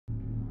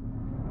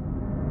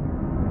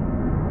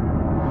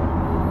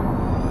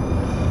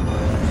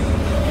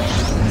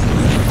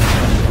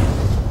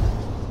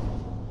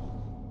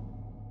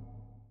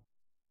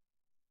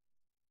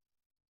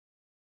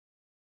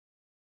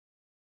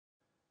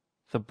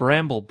The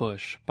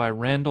Bramblebush by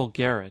Randall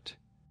Garrett.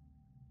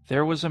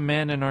 There was a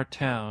man in our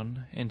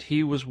town, and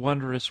he was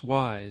wondrous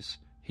wise.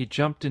 He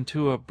jumped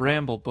into a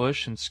bramble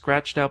bush and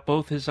scratched out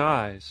both his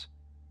eyes.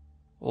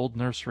 Old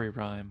nursery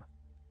rhyme.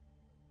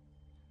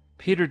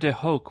 Peter de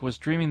Hoek was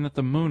dreaming that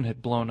the moon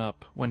had blown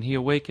up, when he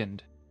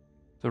awakened.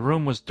 The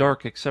room was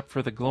dark except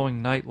for the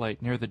glowing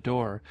nightlight near the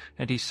door,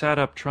 and he sat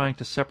up trying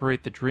to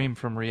separate the dream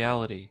from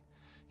reality.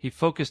 He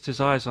focused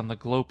his eyes on the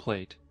glow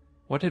plate.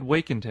 What had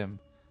wakened him?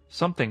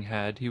 Something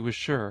had, he was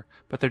sure,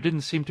 but there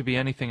didn't seem to be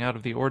anything out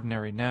of the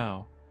ordinary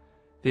now.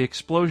 The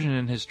explosion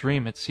in his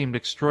dream had seemed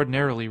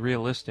extraordinarily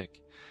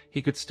realistic.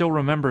 He could still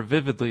remember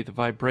vividly the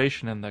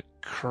vibration and the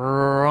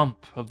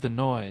crump of the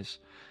noise,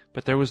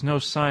 but there was no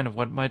sign of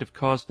what might have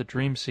caused the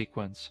dream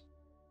sequence.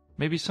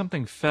 Maybe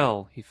something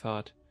fell, he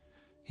thought.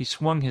 He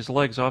swung his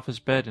legs off his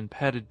bed and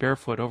padded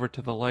barefoot over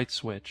to the light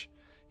switch.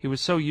 He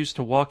was so used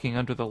to walking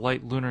under the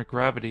light lunar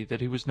gravity that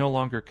he was no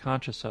longer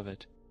conscious of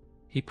it.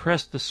 He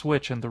pressed the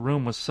switch and the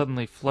room was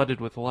suddenly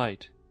flooded with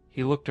light.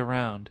 He looked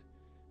around.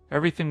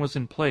 Everything was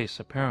in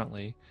place,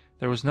 apparently.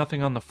 There was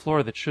nothing on the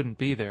floor that shouldn't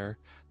be there.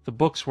 The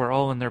books were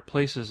all in their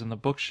places in the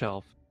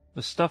bookshelf.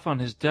 The stuff on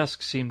his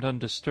desk seemed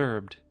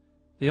undisturbed.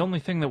 The only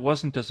thing that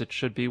wasn't as it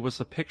should be was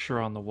the picture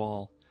on the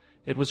wall.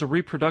 It was a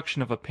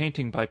reproduction of a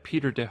painting by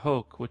Peter de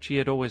Hoek, which he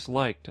had always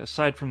liked,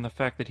 aside from the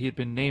fact that he had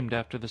been named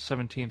after the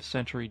 17th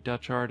century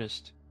Dutch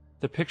artist.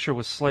 The picture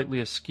was slightly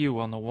askew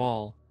on the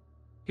wall.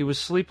 He was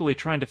sleepily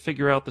trying to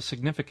figure out the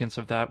significance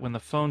of that when the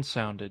phone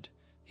sounded.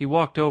 He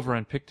walked over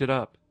and picked it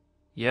up.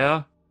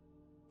 Yeah?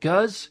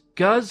 Guz?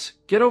 Guz?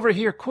 Get over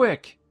here,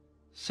 quick!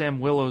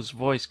 Sam Willow's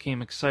voice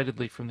came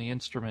excitedly from the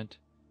instrument.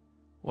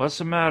 What's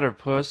the matter,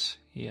 Puss?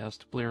 He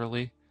asked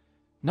blearily.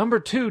 Number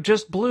 2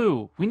 just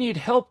blew. We need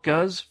help,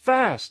 Guz.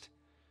 Fast!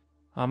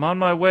 I'm on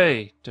my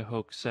way, de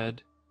Hoek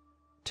said.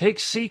 Take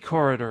C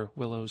corridor,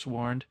 Willows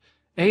warned.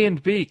 A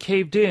and B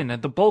caved in,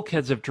 and the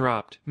bulkheads have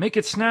dropped. Make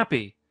it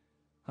snappy.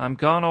 I'm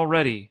gone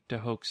already, de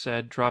Hoek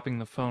said, dropping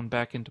the phone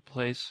back into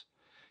place.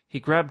 He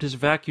grabbed his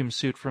vacuum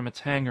suit from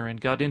its hanger and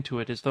got into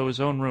it as though his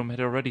own room had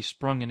already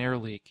sprung an air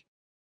leak.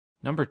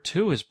 Number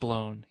 2 is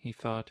blown, he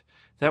thought.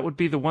 That would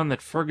be the one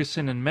that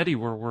Ferguson and Meddy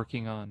were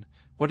working on.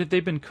 What had they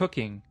been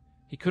cooking?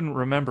 He couldn't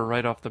remember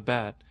right off the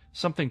bat.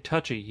 Something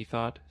touchy, he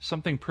thought.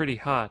 Something pretty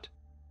hot.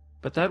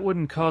 But that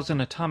wouldn't cause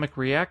an atomic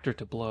reactor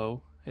to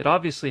blow. It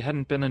obviously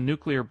hadn't been a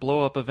nuclear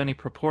blow-up of any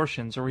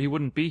proportions, or he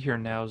wouldn't be here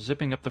now,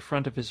 zipping up the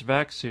front of his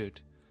vac suit.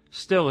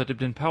 Still, it had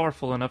been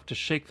powerful enough to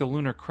shake the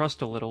lunar crust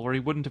a little, or he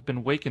wouldn't have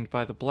been wakened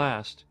by the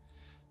blast.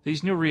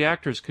 These new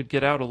reactors could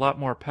get out a lot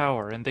more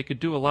power, and they could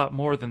do a lot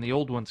more than the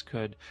old ones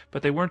could,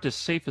 but they weren't as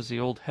safe as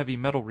the old heavy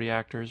metal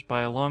reactors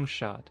by a long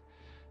shot.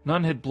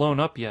 None had blown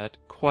up yet,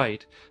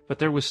 quite, but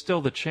there was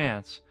still the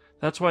chance.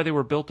 That's why they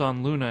were built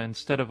on Luna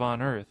instead of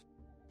on Earth.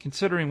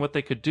 Considering what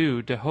they could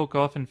do, de Hoek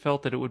often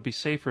felt that it would be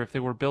safer if they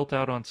were built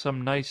out on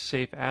some nice,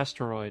 safe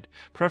asteroid,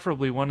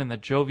 preferably one in the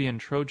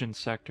Jovian-Trojan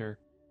sector.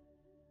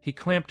 He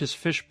clamped his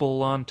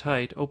fishbowl on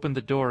tight, opened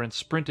the door, and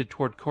sprinted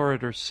toward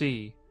Corridor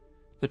C.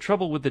 The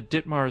trouble with the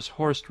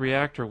Ditmars-Horst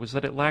reactor was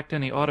that it lacked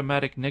any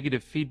automatic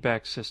negative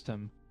feedback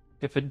system.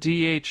 If a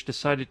DH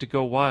decided to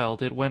go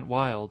wild, it went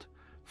wild.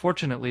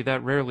 Fortunately,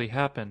 that rarely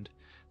happened.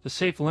 The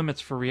safe limits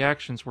for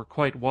reactions were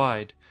quite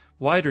wide,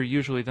 wider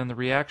usually than the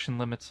reaction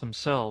limits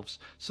themselves,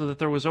 so that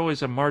there was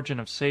always a margin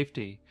of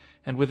safety,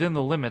 and within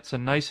the limits a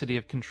nicety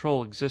of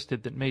control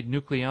existed that made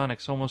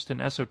nucleonics almost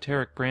an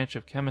esoteric branch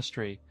of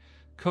chemistry.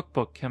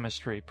 Cookbook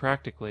chemistry,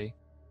 practically.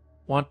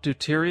 Want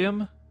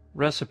deuterium?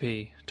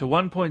 Recipe. To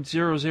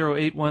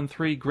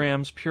 1.00813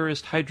 grams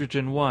purest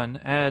hydrogen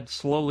 1, add,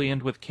 slowly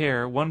and with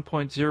care,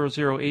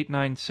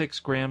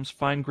 1.00896 grams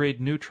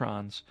fine-grade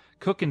neutrons.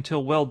 Cook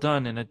until well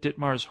done in a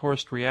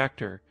Ditmars-Horst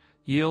reactor.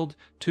 Yield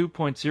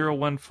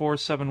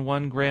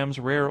 2.01471 grams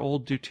rare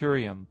old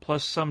deuterium,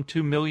 plus some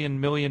 2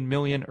 million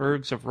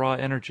ergs of raw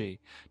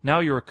energy. Now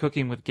you are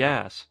cooking with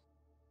gas.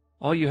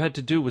 All you had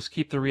to do was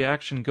keep the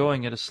reaction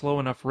going at a slow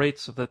enough rate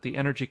so that the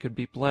energy could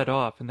be bled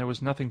off, and there was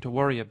nothing to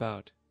worry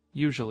about.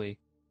 Usually.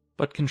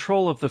 But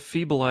control of the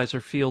feebleizer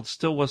field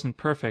still wasn't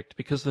perfect,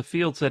 because the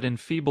fields that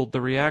enfeebled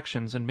the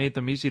reactions and made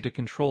them easy to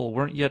control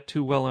weren't yet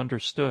too well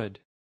understood.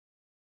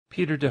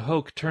 Peter de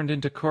Hoek turned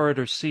into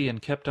Corridor C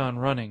and kept on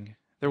running.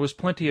 There was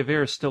plenty of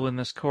air still in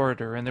this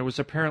corridor, and there was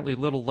apparently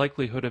little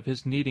likelihood of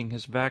his needing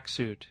his vac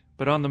suit.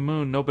 But on the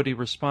moon nobody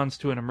responds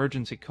to an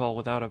emergency call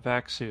without a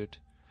vac suit.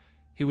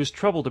 He was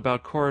troubled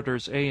about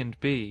corridors A and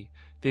B.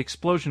 The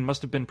explosion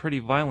must have been pretty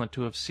violent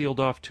to have sealed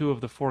off 2 of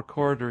the 4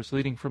 corridors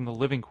leading from the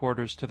living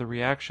quarters to the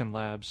reaction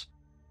labs.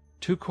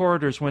 2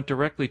 corridors went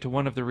directly to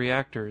one of the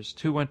reactors,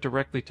 2 went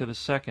directly to the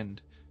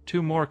second.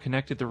 2 more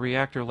connected the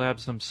reactor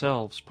labs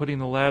themselves, putting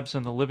the labs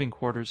and the living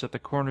quarters at the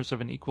corners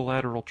of an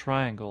equilateral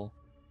triangle.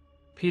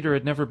 Peter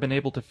had never been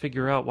able to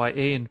figure out why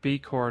A and B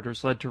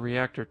corridors led to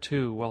Reactor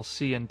 2, while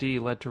C and D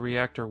led to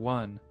Reactor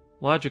 1.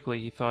 Logically,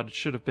 he thought it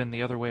should have been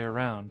the other way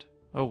around.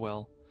 Oh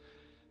well.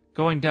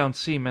 Going down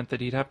C meant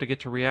that he'd have to get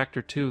to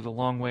Reactor 2 the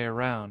long way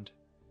around.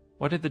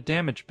 What had the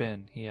damage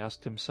been, he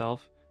asked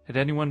himself. Had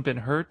anyone been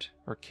hurt?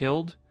 Or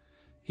killed?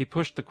 He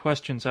pushed the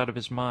questions out of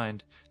his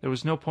mind. There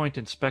was no point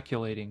in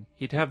speculating.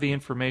 He'd have the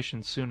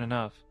information soon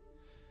enough.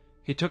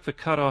 He took the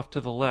cut-off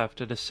to the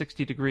left at a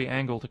 60-degree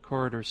angle to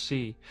Corridor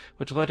C,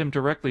 which led him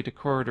directly to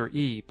Corridor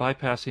E,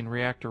 bypassing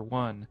Reactor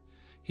 1.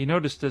 He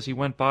noticed as he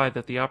went by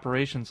that the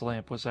operations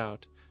lamp was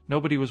out.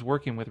 Nobody was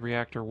working with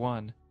Reactor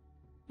 1.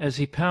 As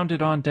he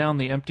pounded on down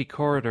the empty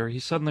corridor, he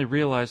suddenly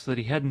realized that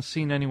he hadn't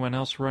seen anyone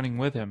else running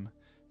with him.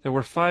 There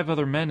were 5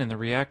 other men in the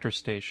reactor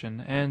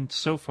station, and,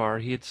 so far,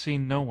 he had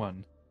seen no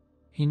one.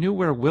 He knew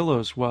where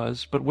Willows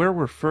was, but where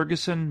were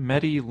Ferguson,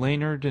 Meddy,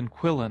 Laynard, and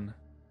Quillen?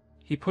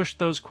 He pushed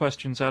those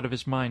questions out of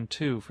his mind,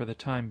 too, for the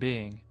time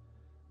being.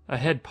 A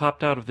head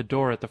popped out of the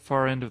door at the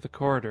far end of the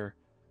corridor.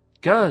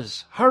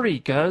 "Guz! Hurry,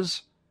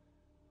 Guz!"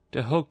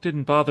 De Hooch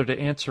didn't bother to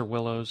answer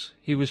Willows.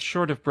 He was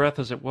short of breath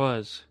as it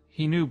was.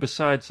 He knew,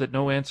 besides, that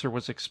no answer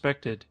was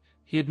expected.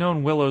 He had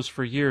known Willows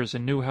for years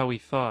and knew how he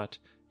thought.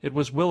 It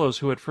was Willows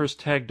who had first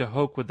tagged De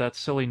Hooch with that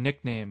silly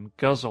nickname,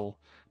 Guzzle.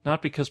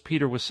 Not because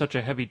Peter was such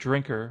a heavy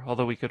drinker,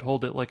 although he could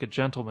hold it like a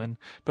gentleman,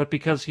 but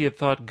because he had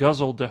thought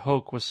Guzzle De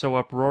Hooch was so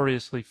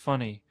uproariously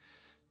funny.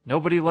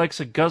 "Nobody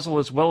likes a guzzle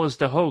as well as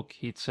De Hooch,"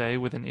 he'd say,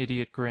 with an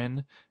idiot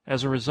grin.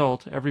 As a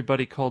result,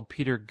 everybody called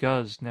Peter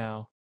Guz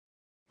now.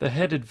 The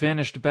head had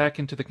vanished back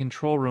into the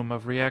control room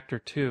of Reactor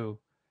 2.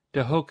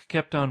 De Hooch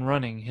kept on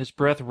running, his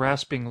breath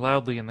rasping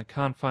loudly in the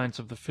confines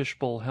of the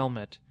fishbowl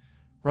helmet.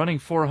 Running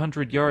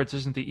 400 yards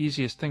isn't the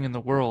easiest thing in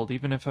the world,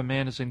 even if a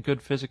man is in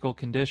good physical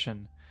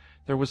condition.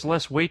 There was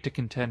less weight to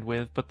contend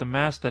with, but the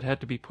mass that had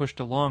to be pushed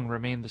along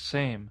remained the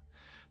same.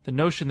 The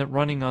notion that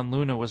running on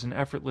Luna was an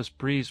effortless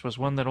breeze was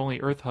one that only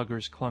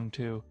Earth-huggers clung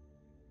to.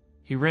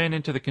 He ran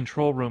into the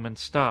control room and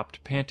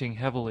stopped, panting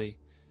heavily.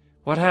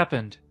 "What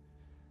happened?"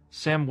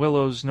 Sam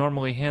Willow's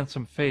normally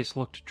handsome face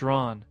looked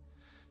drawn.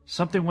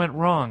 "Something went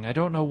wrong. I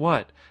don't know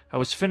what. I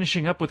was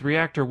finishing up with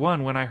Reactor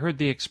 1 when I heard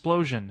the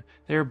explosion.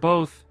 They are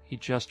both," he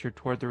gestured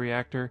toward the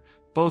reactor,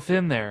 "both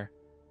in there."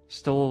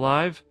 "Still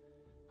alive?"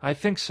 "I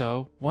think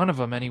so. One of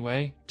them,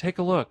 anyway. Take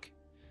a look."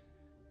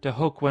 De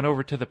Hooch went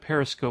over to the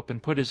periscope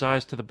and put his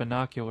eyes to the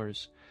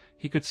binoculars.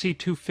 He could see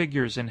 2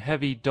 figures in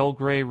heavy, dull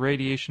gray,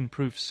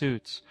 radiation-proof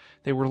suits.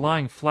 They were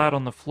lying flat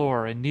on the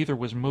floor, and neither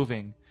was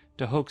moving.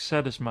 De Hooch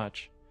said as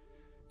much.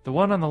 "The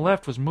one on the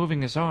left was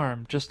moving his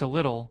arm, just a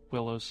little,"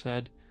 Willows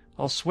said.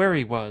 "I'll swear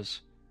he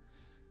was."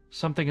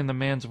 Something in the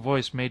man's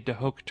voice made De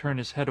Hooch turn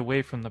his head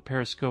away from the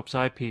periscope's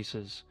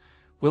eyepieces.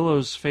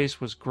 Willow's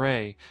face was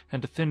gray,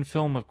 and a thin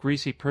film of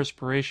greasy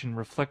perspiration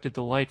reflected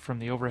the light from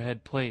the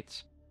overhead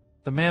plates.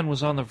 The man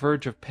was on the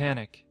verge of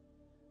panic.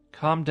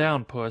 "Calm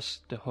down,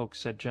 Puss," De Hooch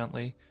said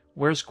gently.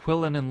 "Where's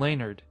Quillen and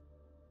Laynard?"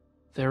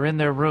 "They're in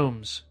their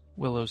rooms,"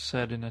 Willows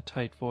said in a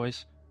tight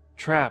voice.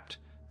 "Trapped.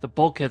 The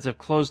bulkheads have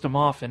closed 'em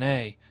off in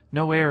A.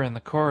 No air in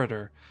the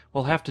corridor.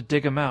 We'll have to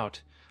dig 'em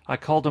out. I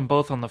called 'em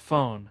both on the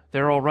phone.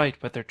 They're all right,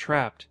 but they're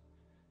trapped."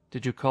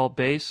 "Did you call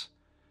base?"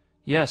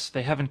 "Yes,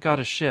 they haven't got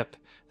a ship.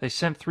 They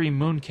sent 3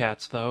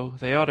 Mooncats, though.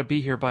 They ought to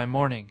be here by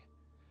morning."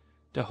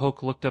 De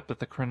Hooch looked up at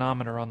the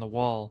chronometer on the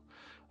wall.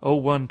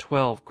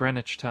 0112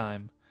 Greenwich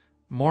time.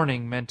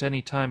 Morning meant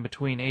any time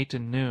between 8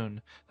 and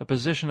noon. The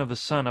position of the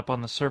sun up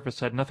on the surface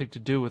had nothing to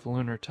do with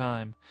lunar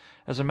time.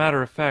 As a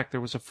matter of fact, there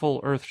was a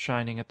full Earth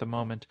shining at the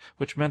moment,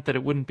 which meant that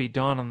it wouldn't be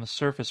dawn on the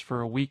surface for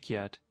a week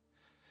yet.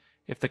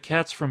 "If the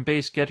cats from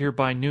base get here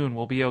by noon,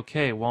 we'll be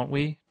okay, won't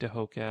we?" De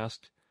Hooch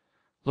asked.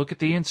 "Look at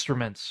the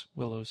instruments,"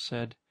 Willows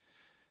said.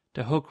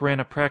 De Hooch ran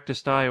a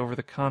practiced eye over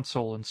the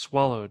console and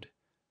swallowed.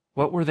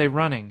 What were they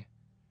running?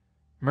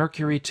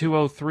 "Mercury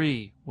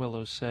 203,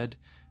 Willows said.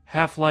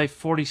 "Half-life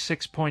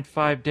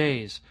 46.5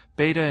 days.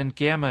 Beta and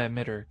gamma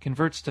emitter.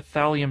 Converts to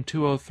thallium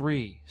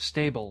 203.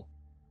 Stable."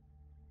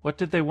 "What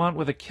did they want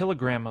with a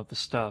kilogram of the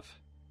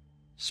stuff?"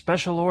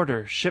 "Special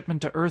order.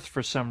 Shipment to Earth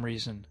for some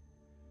reason."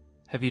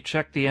 "Have you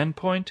checked the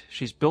endpoint?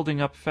 She's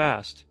building up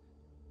fast."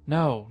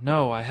 No,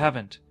 I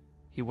haven't."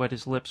 He wet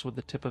his lips with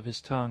the tip of his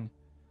tongue.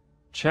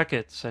 "Check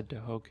it," said De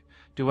Hooch.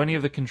 "Do any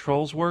of the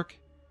controls work?"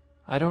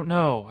 "I don't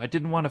know. I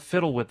didn't want to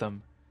fiddle with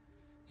them."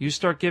 "You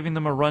start giving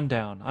them a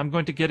rundown. I'm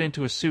going to get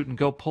into a suit and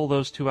go pull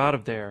those 2 out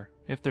of there,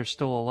 if they're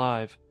still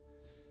alive."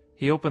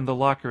 He opened the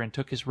locker and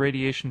took his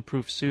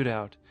radiation-proof suit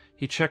out.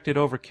 He checked it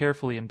over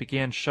carefully and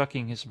began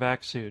shucking his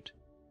vac suit.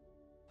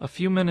 A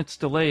few minutes'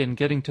 delay in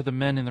getting to the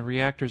men in the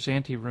reactor's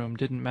anteroom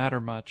didn't matter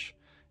much.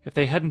 If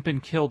they hadn't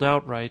been killed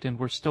outright and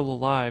were still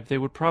alive, they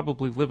would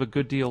probably live a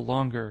good deal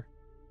longer.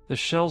 The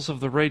shells of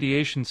the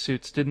radiation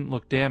suits didn't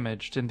look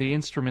damaged, and the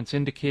instruments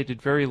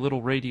indicated very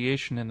little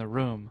radiation in the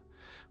room.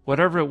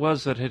 Whatever it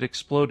was that had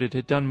exploded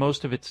had done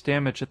most of its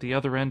damage at the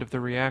other end of the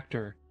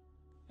reactor.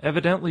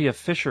 Evidently a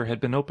fissure had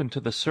been opened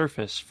to the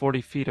surface, 40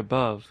 feet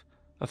above.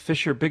 A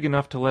fissure big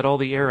enough to let all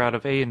the air out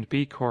of A and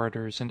B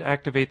corridors and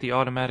activate the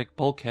automatic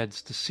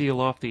bulkheads to seal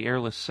off the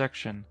airless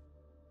section.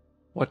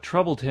 What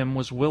troubled him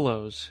was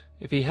Willows.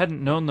 If he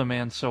hadn't known the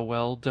man so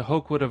well, De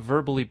Hooch would have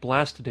verbally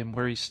blasted him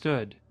where he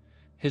stood.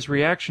 His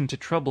reaction to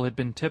trouble had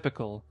been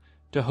typical.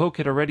 De Hooch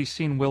had already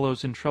seen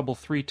Willows in trouble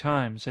 3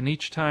 times, and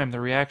each time the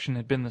reaction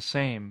had been the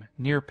same,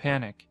 near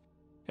panic.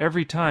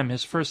 Every time,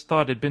 his first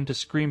thought had been to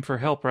scream for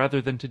help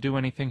rather than to do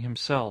anything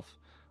himself.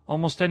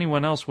 Almost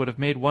anyone else would have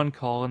made one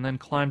call and then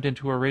climbed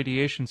into a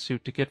radiation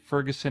suit to get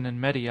Ferguson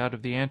and Meddy out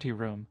of the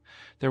anteroom.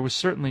 There was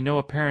certainly no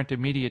apparent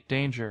immediate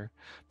danger,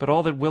 but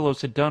all that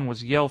Willows had done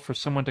was yell for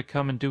someone to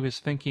come and do his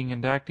thinking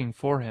and acting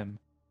for him.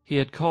 He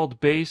had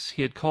called Bass,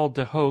 he had called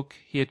de Hoek,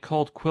 he had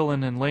called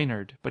Quillen and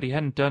Laynard, but he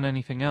hadn't done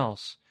anything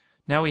else.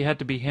 Now he had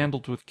to be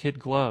handled with kid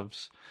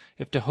gloves.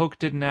 If de Hoek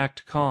didn't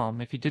act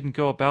calm, if he didn't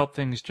go about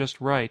things just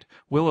right,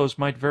 Willows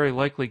might very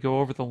likely go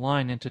over the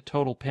line into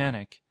total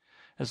panic.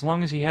 As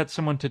long as he had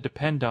someone to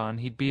depend on,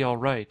 he'd be all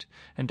right,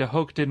 and de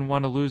Hoek didn't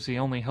want to lose the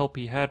only help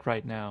he had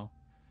right now.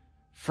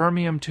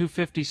 "Fermium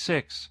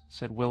 256,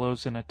 said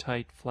Willows in a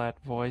tight, flat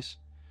voice.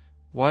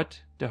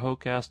 "What?" de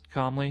Hoek asked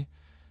calmly.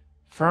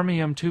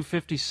 "Fermium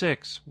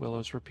 256,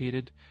 Willows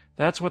repeated.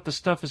 "That's what the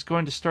stuff is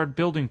going to start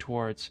building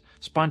towards.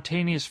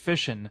 Spontaneous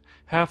fission.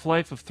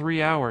 Half-life of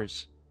 3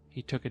 hours."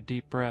 He took a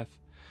deep breath.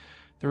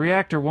 "The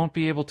reactor won't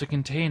be able to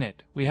contain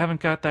it. We haven't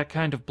got that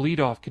kind of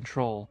bleed-off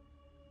control."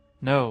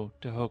 "No,"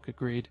 de Hoek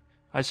agreed.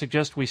 "I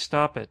suggest we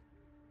stop it."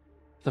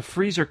 "The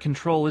freezer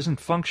control isn't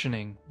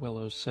functioning,"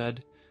 Willows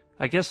said.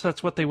 "I guess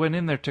that's what they went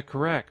in there to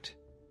correct."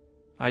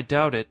 "I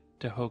doubt it,"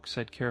 de Hoek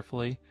said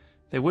carefully.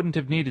 "They wouldn't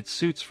have needed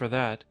suits for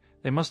that.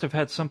 They must have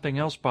had something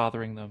else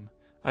bothering them.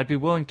 I'd be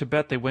willing to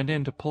bet they went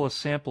in to pull a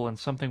sample and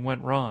something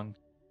went wrong."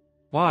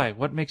 "Why?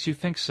 What makes you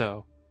think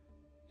so?"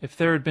 "If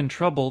there had been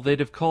trouble, they'd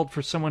have called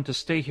for someone to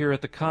stay here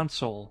at the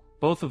console.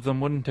 Both of them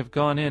wouldn't have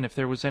gone in if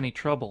there was any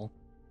trouble."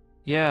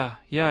 Yeah,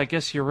 I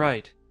guess you're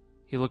right."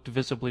 He looked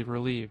visibly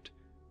relieved.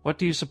 "What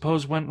do you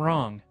suppose went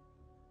wrong?"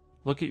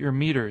 "Look at your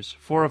meters.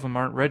 4 of them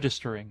aren't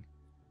registering."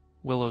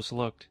 Willows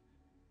looked.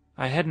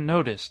 "I hadn't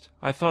noticed.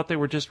 I thought they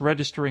were just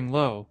registering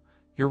low.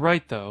 You're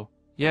right, though.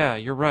 Yeah,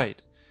 you're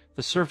right.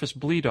 The surface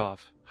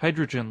bleed-off.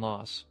 Hydrogen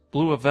loss.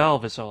 Blew a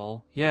valve is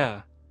all.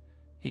 Yeah."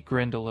 He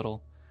grinned a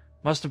little.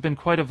 "Must have been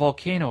quite a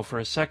volcano for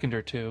a second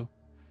or two."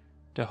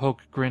 De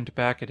Hoek grinned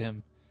back at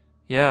him.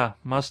 "Yeah,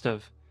 must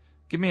have.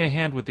 Give me a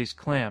hand with these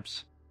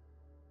clamps."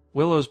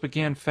 Willows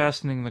began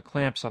fastening the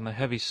clamps on the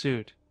heavy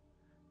suit.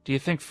 "Do you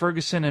think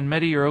Ferguson and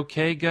Meddy are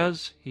okay,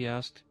 Guz?" he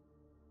asked.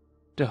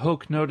 De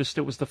Hoek noticed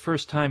it was the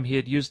first time he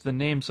had used the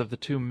names of the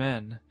 2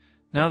 men.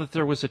 Now that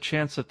there was a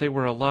chance that they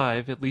were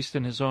alive, at least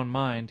in his own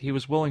mind, he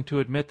was willing to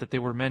admit that they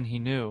were men he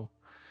knew.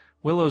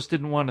 Willows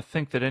didn't want to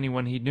think that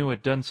anyone he knew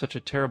had done such a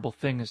terrible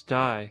thing as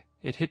die.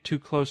 It hit too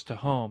close to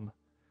home.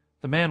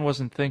 The man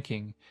wasn't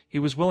thinking. He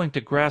was willing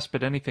to grasp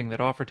at anything that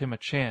offered him a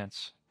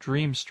chance.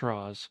 Dream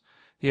straws.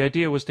 The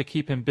idea was to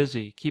keep him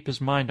busy, keep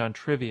his mind on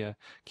trivia,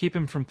 keep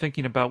him from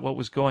thinking about what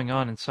was going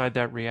on inside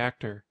that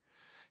reactor.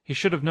 He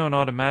should have known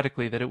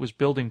automatically that it was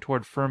building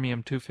toward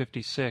Fermium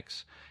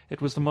 256. It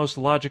was the most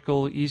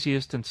logical,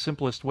 easiest, and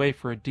simplest way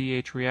for a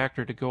DH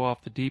reactor to go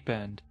off the deep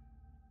end.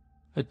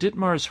 A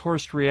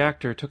Ditmars-Horst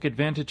reactor took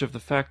advantage of the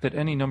fact that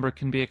any number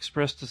can be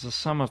expressed as a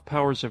sum of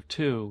powers of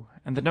 2,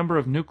 and the number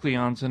of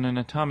nucleons in an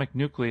atomic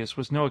nucleus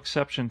was no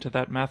exception to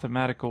that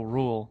mathematical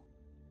rule.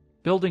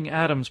 Building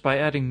atoms by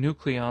adding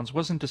nucleons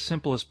wasn't as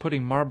simple as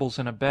putting marbles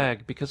in a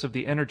bag because of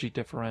the energy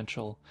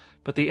differential,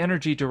 but the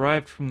energy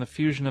derived from the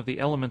fusion of the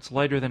elements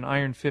lighter than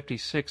iron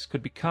 56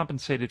 could be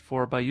compensated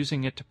for by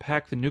using it to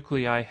pack the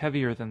nuclei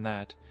heavier than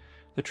that.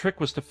 The trick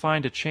was to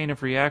find a chain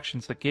of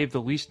reactions that gave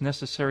the least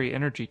necessary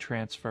energy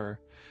transfer.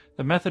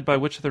 The method by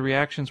which the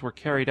reactions were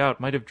carried out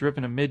might have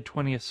driven a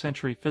mid-20th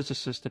century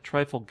physicist a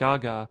trifle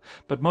gaga,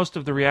 but most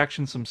of the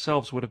reactions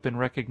themselves would have been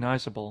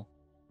recognizable.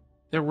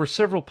 There were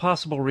several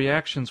possible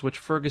reactions which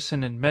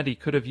Ferguson and Meddy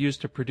could have used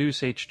to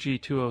produce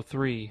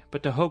Hg-203,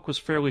 but de Hoek was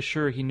fairly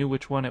sure he knew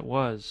which one it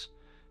was.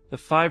 The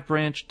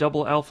 5-branch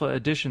double alpha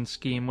addition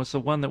scheme was the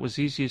one that was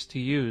easiest to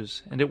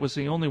use, and it was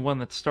the only one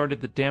that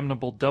started the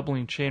damnable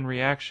doubling chain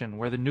reaction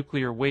where the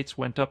nuclear weights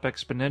went up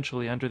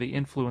exponentially under the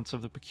influence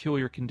of the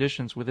peculiar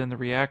conditions within the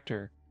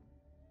reactor.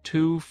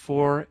 2,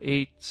 4,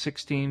 8,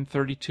 16,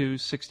 32,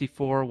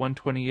 64,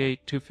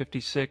 128,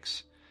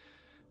 256...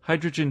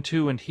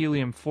 Hydrogen-2 and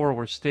helium-4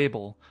 were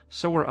stable,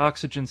 so were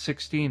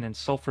oxygen-16 and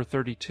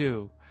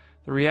sulfur-32.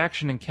 The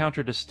reaction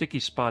encountered a sticky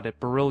spot at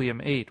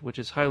beryllium-8, which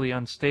is highly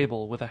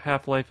unstable, with a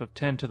half-life of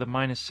 10 to the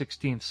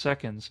 -16th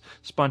seconds,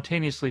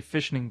 spontaneously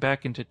fissioning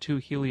back into 2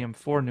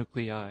 helium-4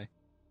 nuclei.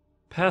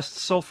 Past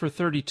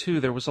sulfur-32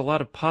 there was a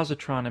lot of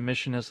positron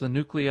emission as the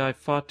nuclei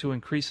fought to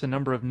increase the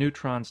number of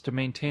neutrons to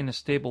maintain a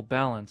stable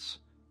balance.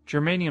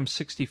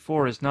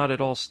 Germanium-64 is not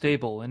at all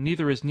stable, and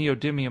neither is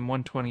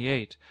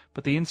neodymium-128,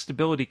 but the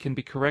instability can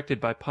be corrected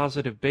by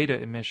positive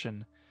beta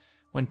emission.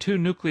 When 2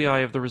 nuclei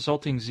of the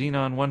resulting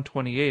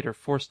xenon-128 are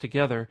forced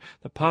together,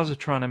 the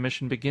positron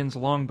emission begins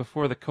long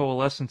before the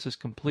coalescence is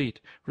complete,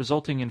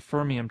 resulting in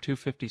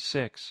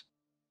Fermium-256.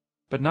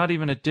 But not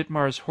even a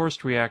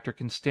Ditmars-Horst reactor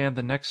can stand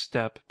the next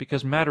step,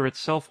 because matter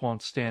itself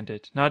won't stand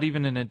it, not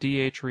even in a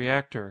DH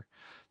reactor.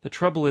 The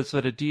trouble is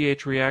that a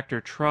DH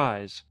reactor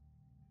tries.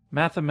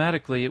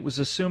 Mathematically, it was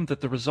assumed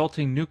that the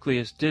resulting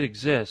nucleus did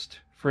exist,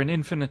 for an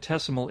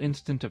infinitesimal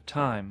instant of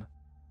time.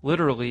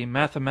 Literally,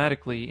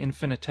 mathematically,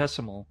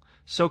 infinitesimal.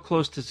 so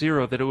close to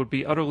zero that it would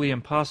be utterly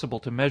impossible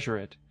to measure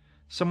it.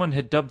 Someone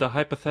had dubbed the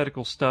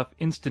hypothetical stuff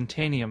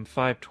Instantanium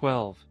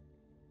 512.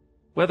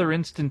 Whether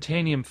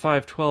Instantanium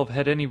 512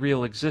 had any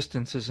real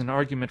existence is an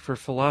argument for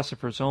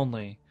philosophers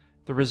only.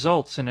 The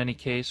results, in any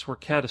case, were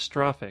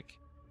catastrophic.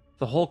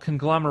 The whole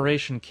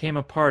conglomeration came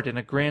apart in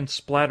a grand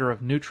splatter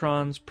of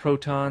neutrons,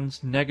 protons,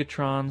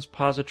 negatrons,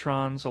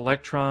 positrons,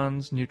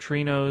 electrons,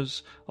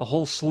 neutrinos, a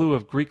whole slew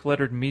of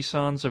Greek-lettered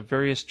mesons of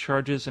various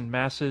charges and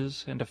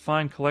masses, and a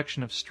fine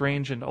collection of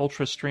strange and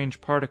ultra-strange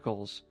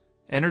particles.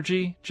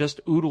 Energy? Just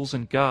oodles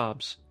and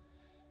gobs.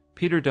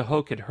 Peter de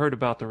Hooch had heard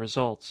about the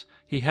results.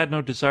 He had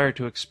no desire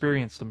to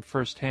experience them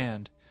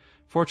firsthand.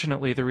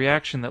 Fortunately, the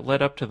reaction that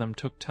led up to them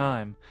took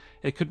time.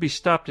 It could be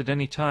stopped at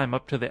any time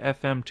up to the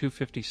FM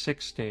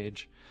 256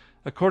 stage.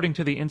 According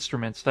to the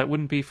instruments, that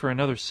wouldn't be for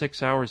another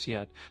 6 hours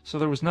yet, so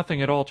there was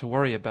nothing at all to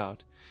worry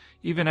about.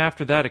 Even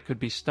after that it could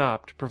be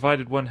stopped,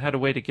 provided one had a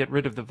way to get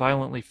rid of the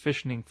violently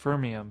fissioning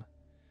fermium.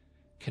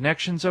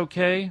 "Connections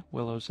okay?"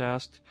 Willows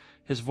asked.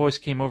 His voice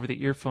came over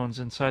the earphones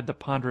inside the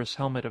ponderous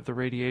helmet of the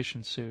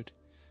radiation suit.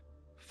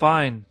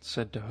 "Fine,"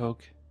 said de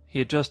Hooch.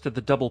 He adjusted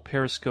the double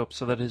periscope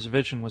so that his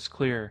vision was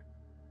clear.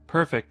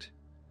 "Perfect."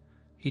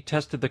 He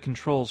tested the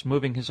controls,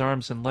 moving his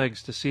arms and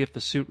legs to see if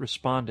the suit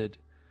responded.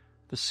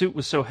 The suit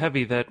was so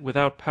heavy that,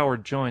 without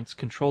powered joints,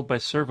 controlled by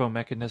servo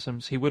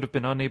mechanisms, he would have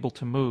been unable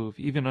to move,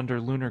 even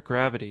under lunar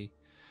gravity.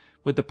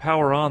 With the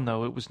power on,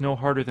 though, it was no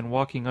harder than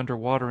walking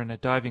underwater in a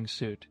diving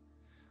suit.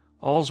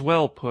 "All's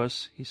well,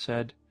 Puss," he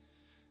said.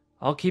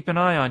 "I'll keep an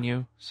eye on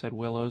you," said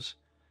Willows.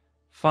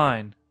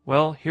 "Fine.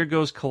 Well, here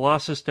goes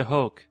Colossus de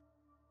Hooch."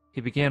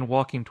 He began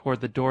walking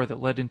toward the door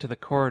that led into the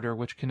corridor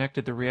which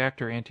connected the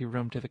reactor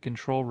anteroom to the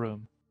control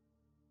room.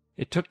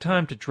 It took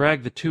time to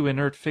drag the two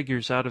inert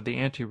figures out of the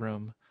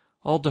anteroom.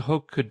 All de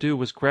Hooch could do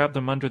was grab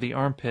them under the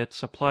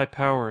armpits, apply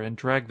power, and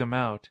drag them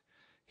out.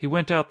 He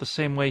went out the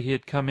same way he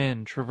had come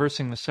in,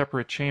 traversing the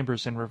separate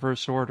chambers in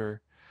reverse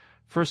order.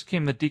 First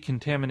came the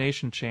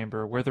decontamination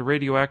chamber, where the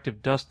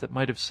radioactive dust that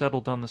might have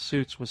settled on the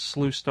suits was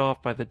sluiced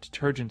off by the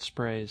detergent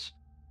sprays.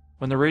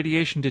 When the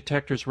radiation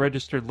detectors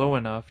registered low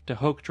enough, de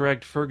Hooch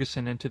dragged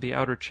Ferguson into the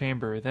outer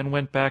chamber, then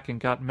went back and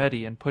got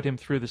Medi and put him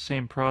through the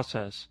same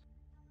process.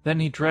 Then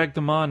he dragged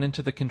them on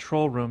into the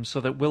control room so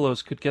that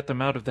Willows could get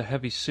them out of the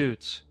heavy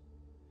suits.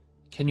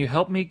 "Can you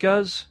help me,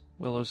 Guz?"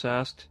 Willows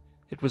asked.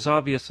 It was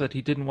obvious that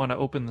he didn't want to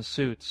open the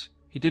suits.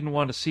 He didn't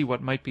want to see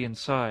what might be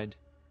inside.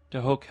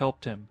 De Hooch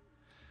helped him.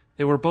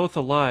 They were both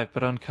alive,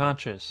 but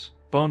unconscious.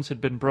 Bones had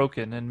been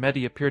broken, and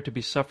Medi appeared to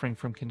be suffering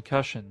from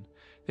concussion.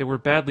 They were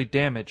badly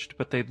damaged,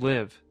 but they'd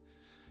live.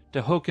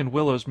 De Hooch and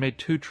Willows made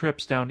 2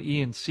 trips down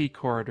E and C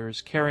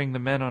corridors, carrying the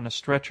men on a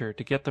stretcher,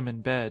 to get them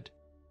in bed.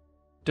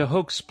 De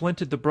Hooch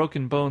splinted the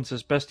broken bones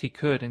as best he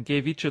could and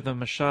gave each of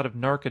them a shot of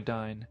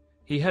narcodyne.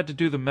 He had to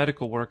do the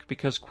medical work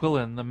because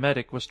Quillen, the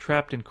medic, was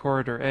trapped in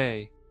Corridor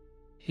A.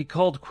 He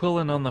called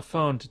Quillen on the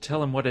phone to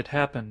tell him what had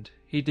happened.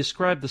 He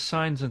described the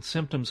signs and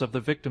symptoms of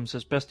the victims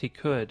as best he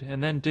could,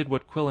 and then did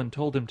what Quillen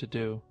told him to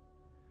do.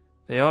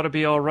 "They ought to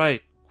be all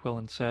right,"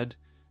 Quillen said.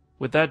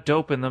 "With that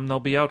dope in them, they'll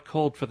be out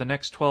cold for the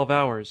next 12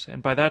 hours,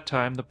 and by that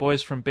time the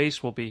boys from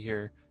base will be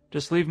here.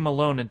 Just leave 'em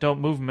alone and don't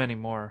move 'em any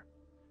more."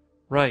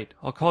 "Right.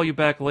 I'll call you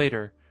back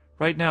later.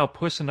 Right now,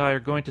 Puss and I are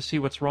going to see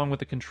what's wrong with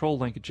the control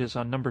linkages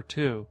on number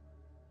 2.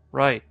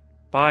 "Right.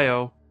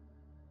 Bye-o."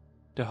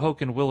 De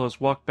Hooch and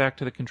Willows walked back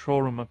to the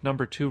control room of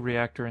number 2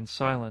 reactor in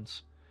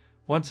silence.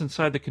 Once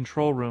inside the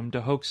control room,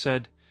 De Hooch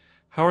said,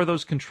 "How are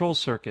those control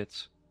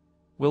circuits?"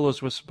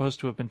 Willows was supposed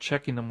to have been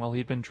checking them while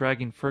he'd been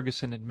dragging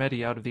Ferguson and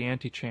Medi out of the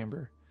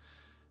antechamber.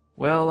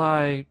 "Well,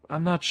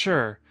 I'm not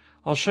sure.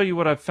 I'll show you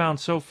what I've found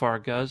so far,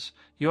 Guz.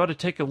 You ought to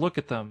take a look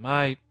at them.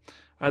 I'd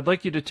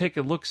like you to take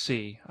a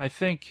look-see. I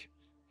think..."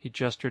 He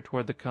gestured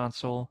toward the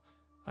console.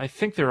 "I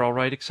think they're all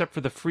right except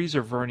for the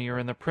freezer vernier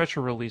and the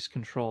pressure release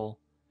control."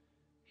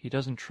 He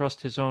doesn't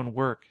trust his own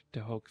work,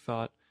 De Hooch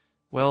thought.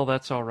 Well,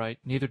 that's all right.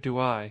 Neither do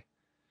I.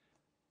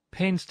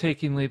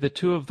 Painstakingly, the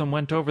two of them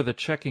went over the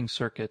checking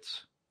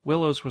circuits.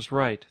 Willows was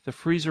right. The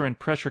freezer and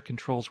pressure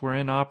controls were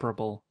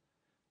inoperable.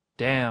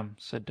 "Damn,"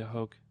 said De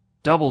Hooch.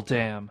 "Double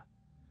damn."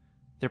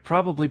 "They're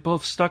probably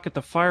both stuck at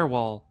the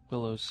firewall,"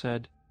 Willows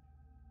said.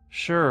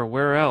 "Sure,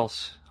 where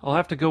else? I'll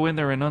have to go in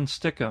there and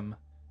unstick 'em.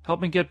 Help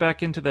me get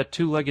back into that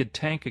 2-legged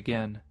tank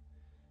again."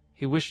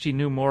 He wished he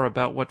knew more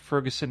about what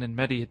Ferguson and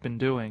Medi had been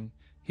doing.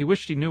 He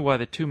wished he knew why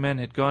the 2 men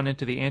had gone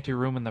into the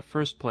anteroom in the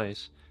first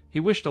place. He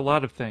wished a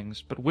lot of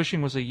things, but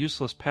wishing was a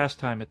useless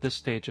pastime at this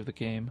stage of the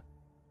game.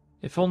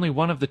 If only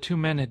one of the 2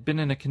 men had been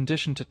in a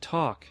condition to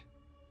talk.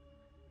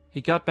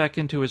 He got back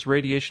into his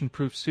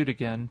radiation-proof suit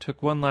again,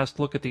 took one last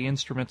look at the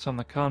instruments on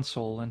the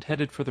console, and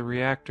headed for the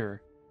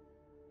reactor.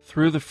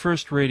 Through the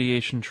first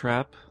radiation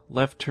trap,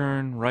 left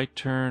turn, right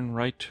turn,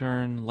 right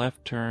turn,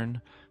 left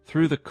turn,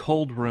 through the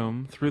cold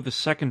room, through the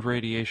second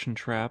radiation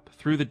trap,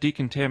 through the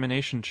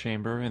decontamination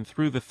chamber, and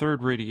through the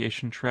third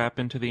radiation trap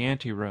into the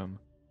anteroom.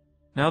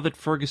 Now that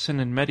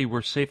Ferguson and Medi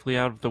were safely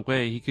out of the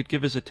way, he could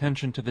give his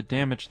attention to the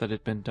damage that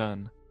had been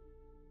done.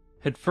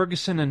 Had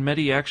Ferguson and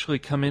Meddy actually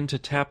come in to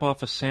tap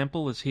off a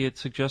sample as he had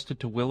suggested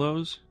to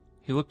Willows?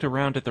 He looked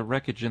around at the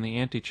wreckage in the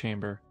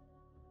antechamber.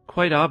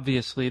 Quite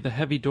obviously, the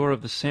heavy door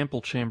of the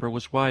sample chamber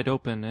was wide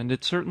open, and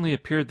it certainly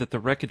appeared that the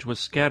wreckage was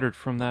scattered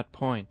from that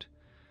point.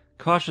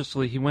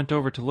 Cautiously, he went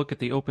over to look at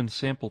the open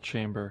sample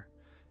chamber.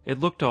 It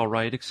looked all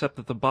right, except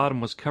that the bottom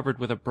was covered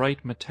with a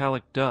bright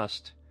metallic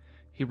dust.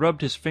 He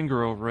rubbed his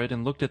finger over it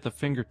and looked at the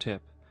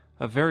fingertip.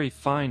 A very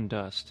fine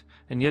dust,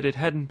 and yet it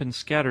hadn't been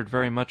scattered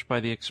very much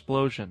by the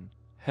explosion.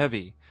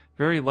 Heavy,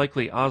 very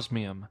likely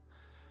osmium.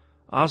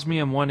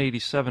 Osmium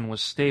 187 was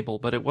stable,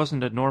 but it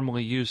wasn't a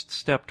normally used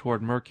step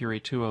toward Mercury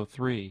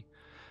 203.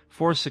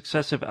 4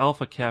 successive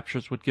alpha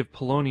captures would give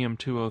polonium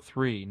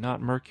 203, not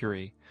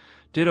mercury.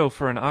 Ditto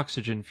for an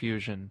oxygen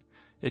fusion.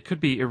 It could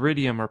be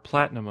iridium or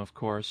platinum, of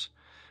course.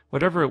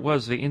 Whatever it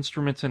was, the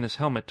instruments in his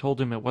helmet told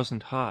him it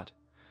wasn't hot.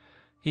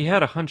 He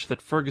had a hunch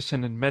that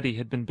Ferguson and Meddy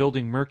had been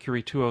building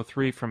Mercury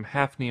 203 from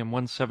hafnium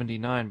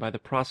 179 by the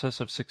process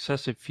of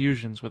successive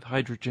fusions with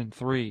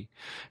hydrogen-3,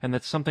 and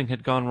that something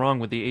had gone wrong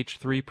with the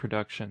H3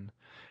 production.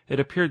 It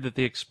appeared that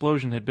the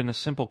explosion had been a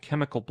simple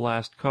chemical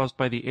blast caused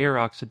by the air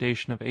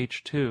oxidation of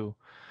H2,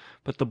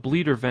 but the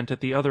bleeder vent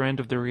at the other end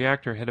of the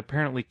reactor had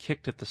apparently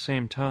kicked at the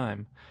same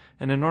time.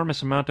 An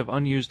enormous amount of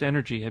unused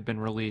energy had been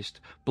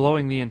released,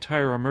 blowing the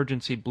entire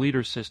emergency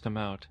bleeder system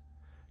out.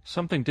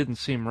 Something didn't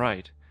seem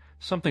right.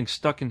 Something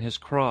stuck in his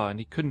craw, and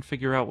he couldn't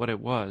figure out what it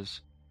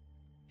was.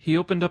 He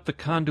opened up the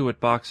conduit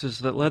boxes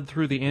that led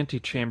through the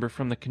antechamber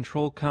from the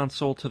control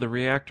console to the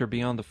reactor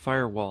beyond the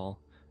firewall.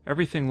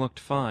 Everything looked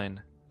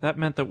fine. That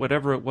meant that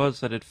whatever it was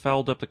that had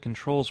fouled up the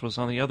controls was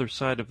on the other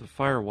side of the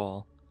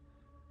firewall.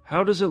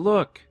 "How does it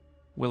look?"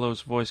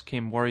 Willow's voice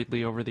came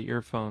worriedly over the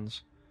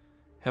earphones.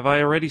 "Have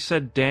I already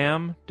said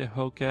damn?" de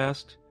Hooch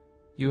asked.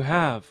 "You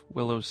have,"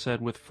 Willows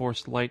said with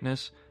forced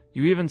lightness.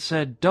 "You even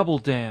said double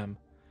damn."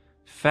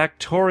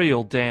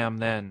 "Factorial damn,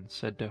 then,"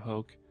 said de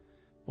Hooch.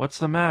 "What's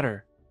the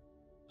matter?"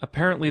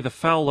 "Apparently the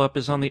foul-up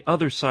is on the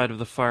other side of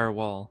the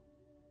firewall."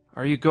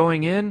 "Are you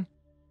going in?"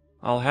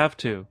 "I'll have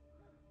to."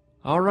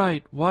 "All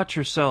right, watch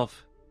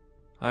yourself."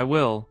 "I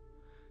will."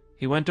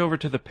 He went over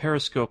to the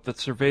periscope that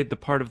surveyed the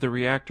part of the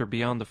reactor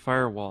beyond the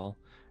firewall.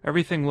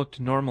 Everything looked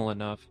normal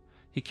enough.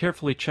 He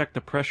carefully checked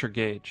the pressure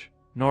gauge.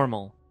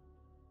 Normal.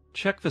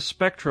 "Check the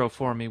spectro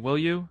for me, will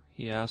you?"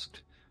 he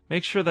asked.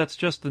 "Make sure that's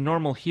just the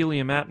normal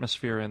helium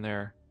atmosphere in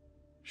there."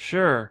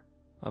 "Sure."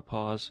 A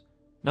pause.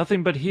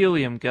 "Nothing but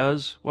helium,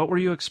 Guz. What were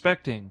you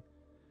expecting?"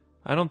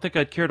 "I don't think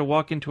I'd care to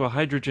walk into a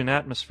hydrogen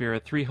atmosphere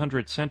at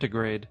 300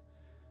 centigrade."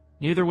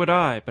 "Neither would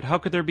I, but how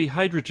could there be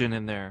hydrogen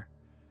in there?"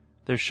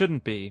 "There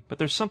shouldn't be, but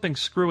there's something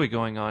screwy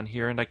going on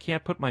here, and I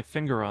can't put my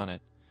finger on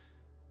it."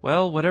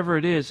 "Well, whatever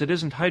it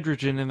isn't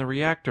hydrogen in the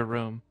reactor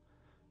room."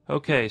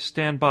 "Okay,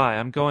 stand by.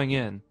 I'm going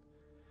in."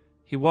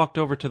 He walked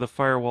over to the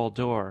firewall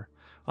door.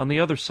 On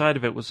the other side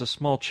of it was a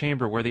small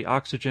chamber where the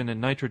oxygen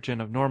and nitrogen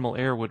of normal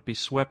air would be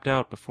swept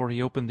out before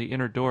he opened the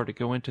inner door to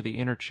go into the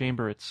inner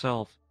chamber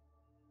itself.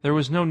 There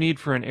was no need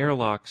for an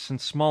airlock,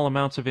 since small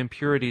amounts of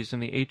impurities in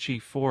the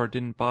He4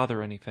 didn't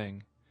bother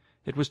anything.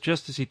 It was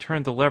just as he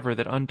turned the lever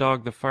that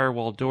undogged the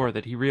firewall door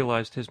that he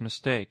realized his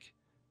mistake.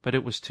 But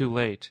it was too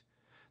late.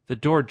 The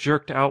door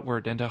jerked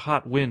outward, and a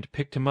hot wind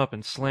picked him up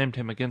and slammed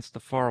him against the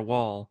far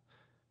wall.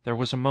 There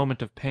was a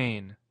moment of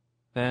pain.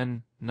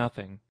 Then,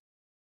 nothing.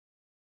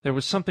 There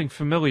was something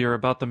familiar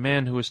about the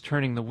man who was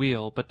turning the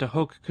wheel, but de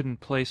Hooch couldn't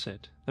place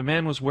it. The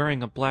man was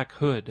wearing a black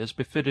hood, as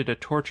befitted a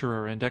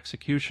torturer and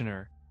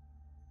executioner.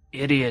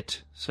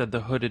 "Idiot," said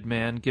the hooded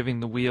man, giving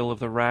the wheel of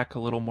the rack a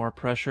little more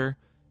pressure.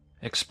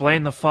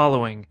 "Explain the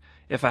following.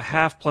 If a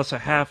half plus a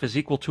half is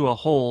equal to a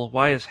whole,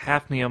 why is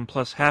hafnium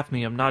plus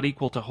hafnium not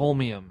equal to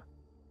holmium?"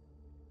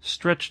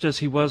 Stretched as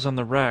he was on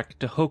the rack,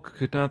 de Hooch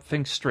could not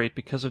think straight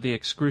because of the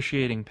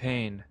excruciating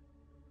pain.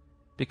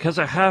 "Because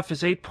a half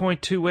is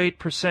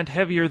 8.28%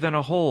 heavier than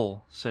a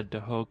whole," said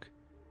de Hooch.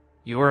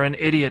 "You are an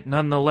idiot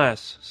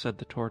nonetheless," said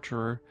the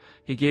torturer.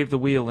 He gave the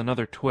wheel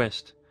another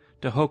twist.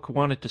 De Hooch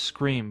wanted to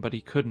scream, but he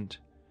couldn't.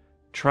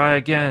 "Try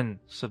again,"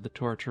 said the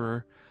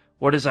torturer.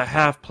 "What is a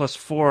half plus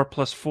 4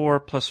 plus 4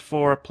 plus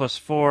 4 plus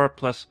 4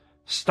 plus—"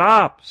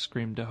 "Stop!"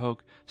 screamed de Hooch.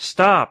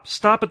 "Stop!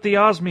 Stop at the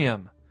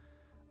osmium!"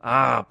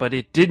 "Ah, but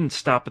it didn't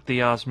stop at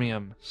the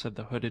osmium," said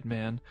the hooded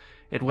man.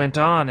 "It went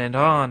on and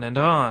on and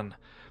on.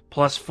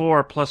 Plus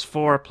 4 plus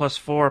 4 plus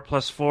 4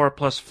 plus 4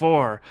 plus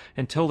 4,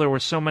 until there were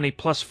so many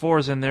plus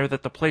 4s in there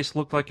that the place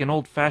looked like an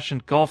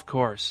old-fashioned golf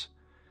course."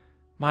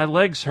 "My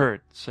legs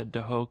hurt," said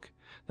de Hooch.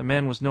 The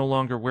man was no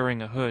longer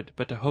wearing a hood,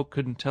 but de Hooch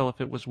couldn't tell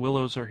if it was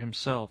Willows or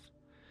himself.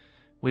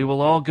 "We will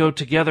all go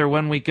together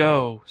when we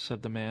go,"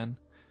 said the man.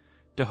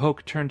 De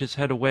Hooch turned his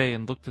head away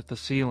and looked at the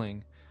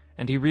ceiling,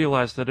 and he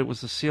realized that it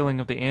was the ceiling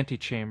of the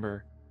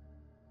antechamber.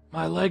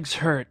 "My legs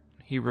hurt,"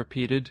 he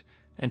repeated,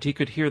 and he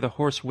could hear the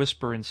hoarse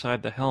whisper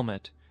inside the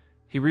helmet.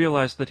 He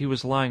realized that he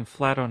was lying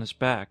flat on his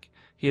back.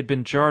 He had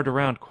been jarred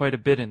around quite a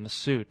bit in the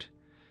suit.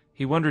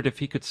 He wondered if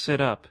he could sit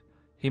up.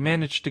 He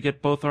managed to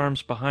get both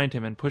arms behind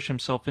him and push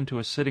himself into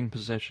a sitting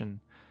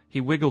position.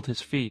 He wiggled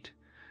his feet.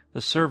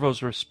 The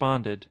servos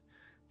responded.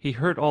 He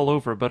hurt all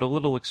over, but a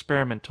little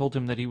experiment told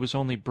him that he was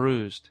only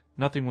bruised.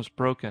 Nothing was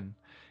broken.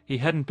 He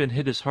hadn't been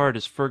hit as hard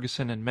as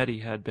Ferguson and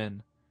Meddy had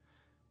been.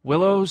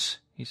 "Willows?"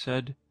 he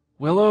said.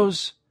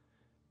 "Willows?"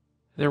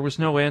 There was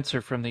no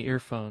answer from the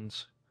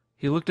earphones.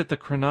 He looked at the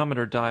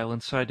chronometer dial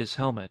inside his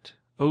helmet.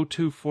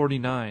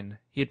 0249.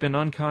 He had been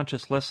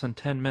unconscious less than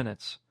 10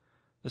 minutes.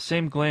 The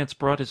same glance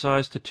brought his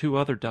eyes to two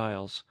other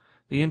dials.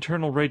 The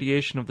internal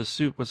radiation of the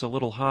suit was a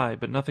little high,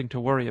 but nothing to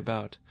worry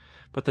about.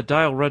 But the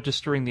dial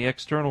registering the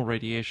external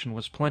radiation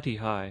was plenty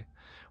high.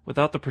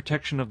 Without the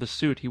protection of the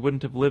suit, he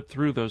wouldn't have lived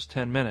through those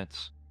 10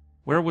 minutes.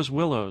 Where was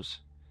Willows?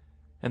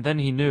 And then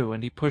he knew,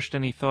 and he pushed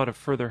any thought of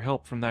further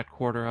help from that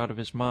quarter out of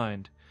his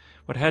mind.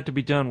 What had to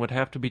be done would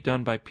have to be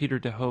done by Peter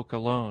de Hooch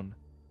alone.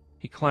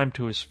 He climbed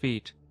to his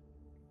feet.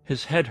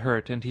 His head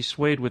hurt, and he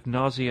swayed with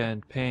nausea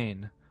and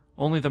pain.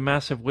 Only the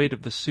massive weight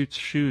of the suit's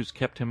shoes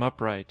kept him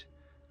upright.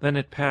 Then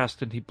it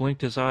passed, and he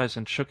blinked his eyes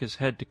and shook his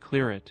head to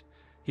clear it.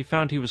 He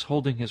found he was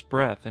holding his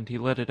breath, and he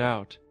let it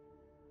out.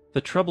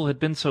 The trouble had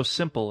been so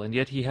simple, and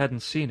yet he hadn't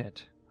seen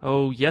it.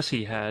 Oh, yes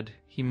he had.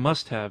 He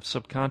must have,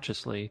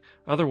 subconsciously.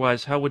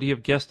 Otherwise, how would he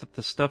have guessed that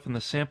the stuff in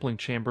the sampling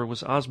chamber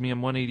was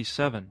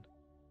osmium-187?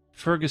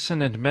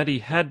 Ferguson and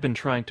Meddy had been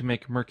trying to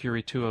make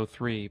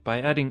mercury-203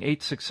 by adding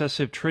 8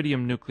 successive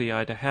tritium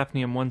nuclei to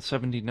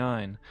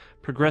hafnium-179,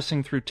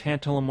 progressing through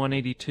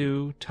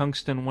tantalum-182,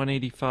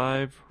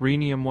 tungsten-185,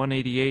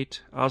 rhenium-188,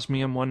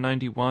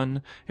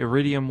 osmium-191,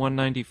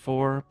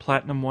 iridium-194,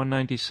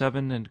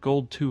 platinum-197, and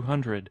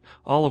gold-200,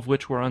 all of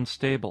which were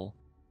unstable.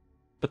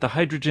 But the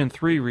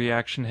hydrogen-3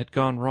 reaction had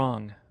gone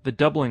wrong. The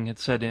doubling had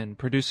set in,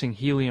 producing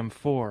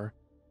helium-4.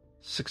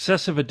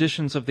 Successive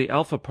additions of the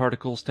alpha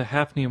particles to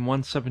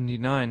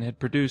hafnium-179 had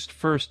produced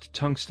first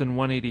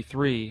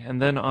tungsten-183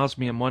 and then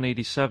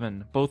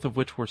osmium-187, both of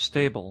which were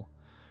stable.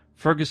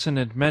 Ferguson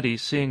and Meddy,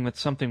 seeing that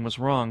something was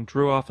wrong,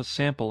 drew off a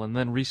sample and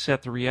then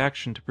reset the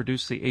reaction to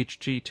produce the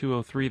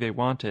Hg-203 they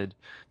wanted.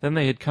 Then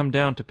they had come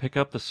down to pick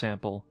up the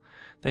sample.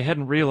 They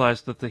hadn't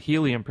realized that the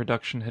helium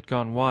production had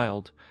gone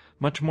wild.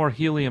 Much more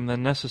helium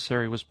than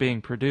necessary was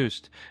being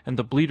produced, and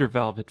the bleeder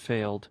valve had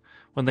failed.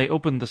 When they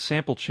opened the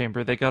sample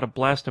chamber, they got a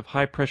blast of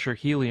high-pressure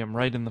helium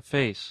right in the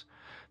face.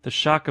 The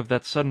shock of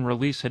that sudden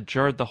release had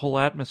jarred the whole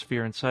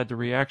atmosphere inside the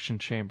reaction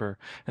chamber,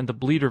 and the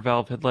bleeder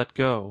valve had let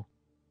go.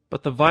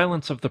 But the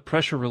violence of the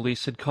pressure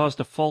release had caused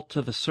a fault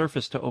to the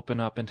surface to open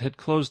up and had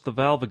closed the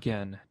valve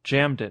again,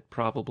 jammed it,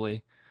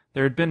 probably.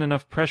 There had been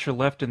enough pressure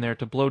left in there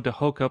to blow de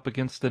Hooch up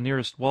against the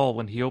nearest wall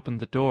when he opened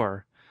the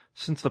door.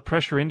 Since the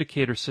pressure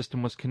indicator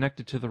system was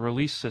connected to the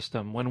release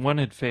system, when one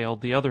had failed,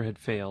 the other had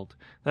failed.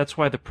 That's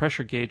why the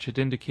pressure gauge had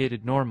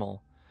indicated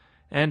normal.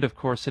 And, of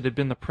course, it had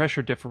been the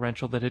pressure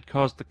differential that had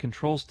caused the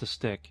controls to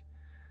stick.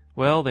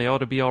 Well, they ought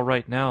to be all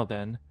right now,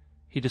 then.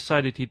 He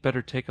decided he'd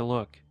better take a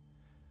look.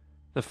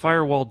 The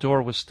firewall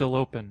door was still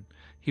open.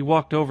 He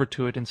walked over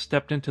to it and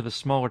stepped into the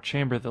smaller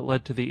chamber that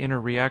led to the inner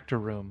reactor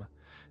room.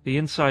 The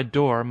inside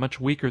door,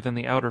 much weaker than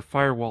the outer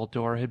firewall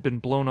door, had been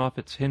blown off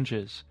its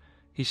hinges.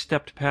 He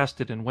stepped past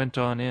it and went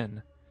on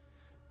in.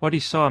 What he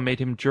saw made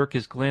him jerk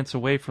his glance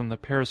away from the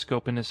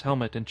periscope in his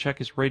helmet and check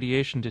his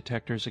radiation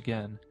detectors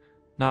again.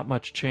 Not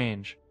much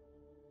change.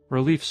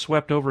 Relief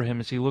swept over him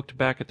as he looked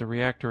back at the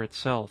reactor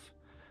itself.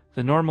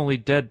 The normally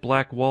dead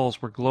black walls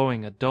were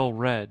glowing a dull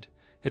red.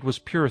 It was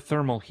pure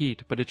thermal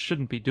heat, but it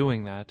shouldn't be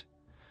doing that.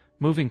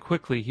 Moving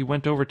quickly, he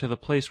went over to the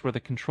place where the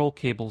control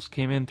cables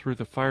came in through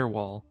the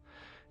firewall.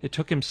 It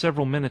took him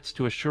several minutes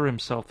to assure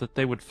himself that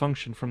they would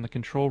function from the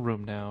control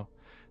room now.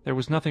 There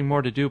was nothing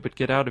more to do but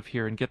get out of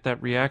here and get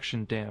that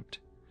reaction damped.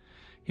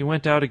 He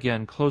went out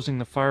again, closing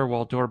the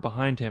firewall door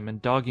behind him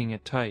and dogging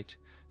it tight.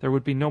 There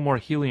would be no more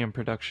helium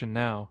production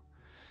now.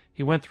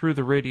 He went through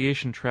the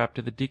radiation trap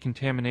to the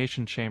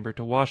decontamination chamber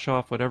to wash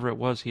off whatever it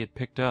was he had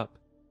picked up.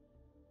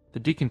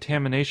 The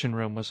decontamination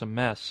room was a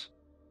mess.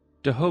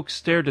 De Hooch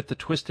stared at the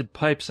twisted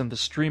pipes and the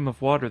stream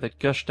of water that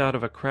gushed out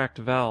of a cracked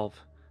valve.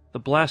 The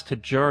blast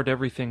had jarred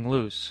everything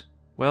loose.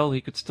 Well,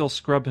 he could still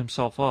scrub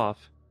himself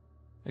off.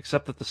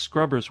 Except that the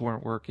scrubbers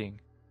weren't working.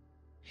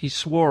 He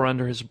swore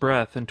under his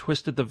breath and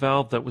twisted the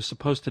valve that was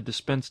supposed to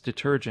dispense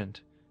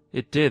detergent.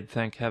 It did,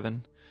 thank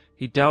heaven.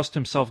 He doused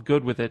himself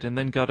good with it and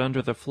then got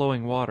under the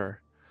flowing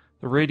water.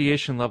 The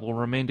radiation level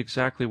remained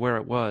exactly where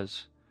it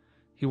was.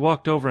 He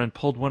walked over and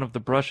pulled one of the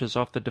brushes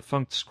off the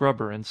defunct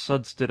scrubber and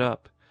sudsed it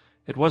up.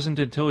 It wasn't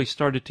until he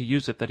started to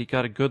use it that he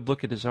got a good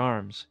look at his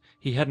arms.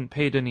 He hadn't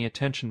paid any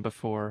attention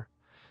before.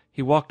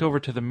 He walked over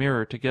to the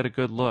mirror to get a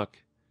good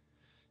look.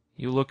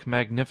 "You look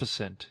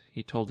magnificent,"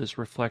 he told his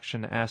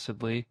reflection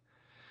acidly.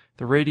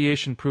 The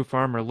radiation-proof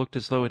armor looked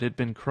as though it had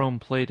been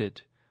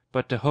chrome-plated.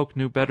 But de Hooch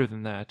knew better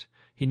than that.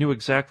 He knew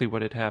exactly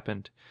what had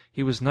happened.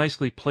 He was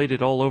nicely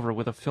plated all over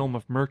with a film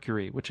of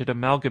mercury, which had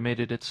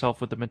amalgamated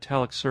itself with the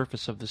metallic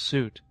surface of the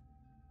suit.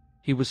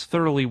 He was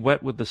thoroughly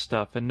wet with the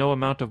stuff, and no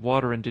amount of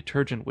water and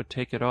detergent would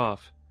take it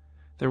off.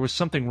 There was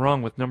something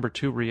wrong with number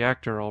 2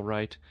 reactor, all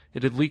right.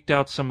 It had leaked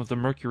out some of the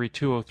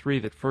mercury-203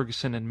 that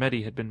Ferguson and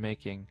Meddy had been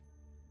making.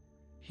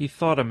 He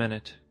thought a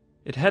minute.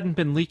 It hadn't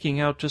been leaking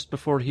out just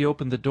before he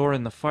opened the door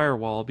in the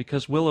firewall,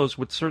 because Willows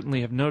would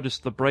certainly have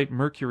noticed the bright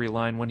mercury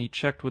line when he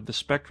checked with the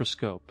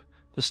spectroscope.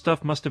 The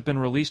stuff must have been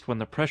released when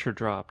the pressure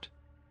dropped.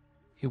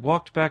 He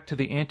walked back to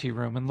the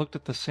anteroom and looked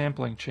at the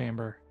sampling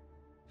chamber.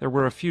 There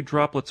were a few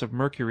droplets of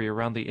mercury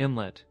around the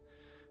inlet.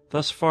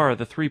 Thus far,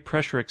 the 3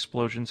 pressure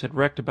explosions had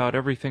wrecked about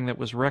everything that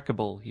was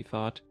wreckable, he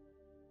thought.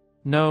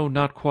 No,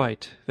 not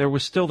quite. There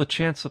was still the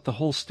chance that the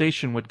whole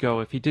station would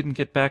go if he didn't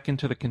get back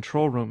into the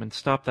control room and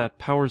stop that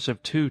powers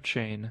of 2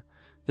 chain.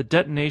 The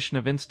detonation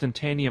of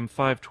Instantanium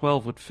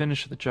 512 would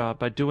finish the job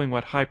by doing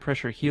what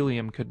high-pressure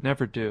helium could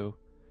never do.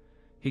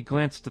 He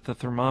glanced at the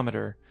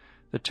thermometer.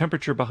 The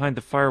temperature behind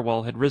the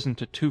firewall had risen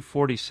to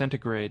 240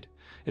 centigrade.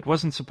 It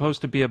wasn't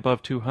supposed to be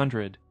above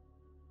 200.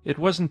 It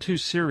wasn't too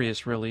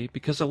serious, really,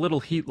 because a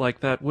little heat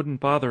like that wouldn't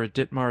bother a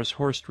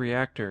Ditmars-Horst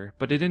reactor,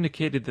 but it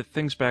indicated that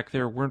things back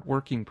there weren't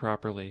working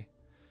properly.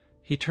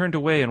 He turned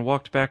away and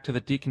walked back to the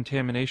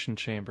decontamination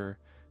chamber.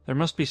 There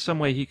must be some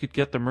way he could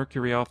get the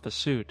mercury off the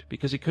suit,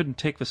 because he couldn't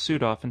take the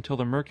suit off until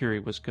the mercury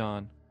was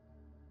gone.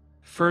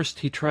 First,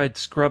 he tried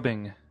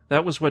scrubbing.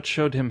 That was what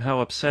showed him how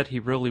upset he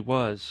really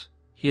was.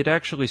 He had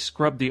actually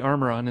scrubbed the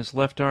armor on his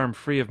left arm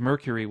free of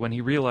mercury when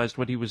he realized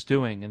what he was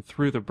doing and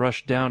threw the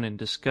brush down in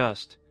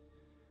disgust.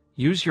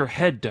 Use your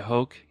head, de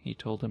Hoek, he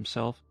told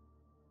himself.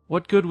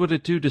 What good would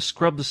it do to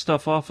scrub the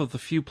stuff off of the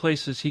few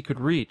places he could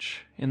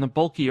reach? In the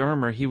bulky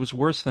armor he was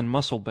worse than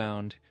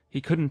muscle-bound.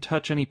 He couldn't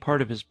touch any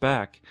part of his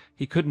back.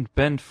 He couldn't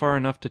bend far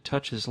enough to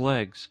touch his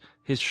legs.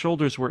 His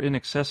shoulders were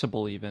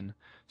inaccessible even.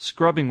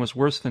 Scrubbing was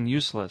worse than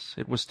useless.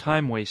 It was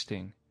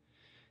time-wasting.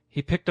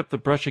 He picked up the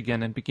brush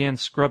again and began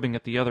scrubbing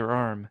at the other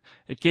arm.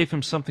 It gave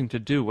him something to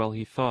do while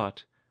he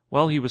thought.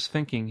 While he was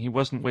thinking, he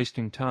wasn't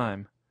wasting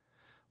time.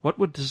 What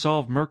would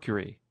dissolve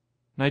mercury?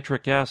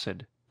 Nitric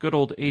acid. Good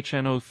old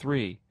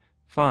HNO3.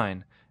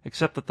 Fine.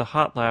 Except that the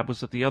hot lab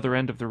was at the other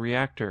end of the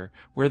reactor,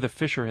 where the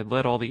fissure had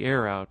let all the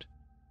air out.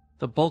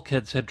 The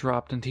bulkheads had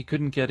dropped and he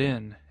couldn't get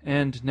in,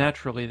 and,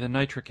 naturally, the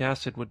nitric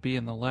acid would be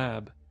in the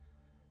lab.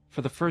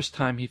 For the first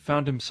time he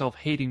found himself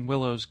hating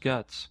Willow's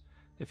guts.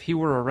 If he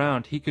were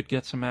around, he could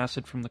get some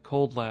acid from the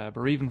cold lab,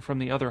 or even from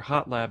the other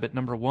hot lab at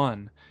number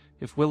 1.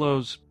 If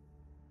Willow's...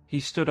 He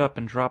stood up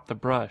and dropped the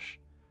brush.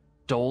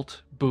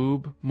 Dolt,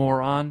 boob,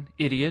 moron,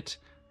 idiot.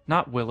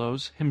 Not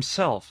Willow's,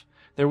 himself.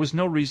 There was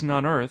no reason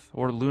on Earth,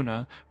 or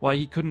Luna, why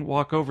he couldn't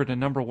walk over to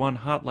number 1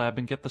 hot lab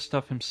and get the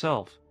stuff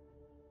himself.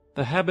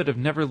 The habit of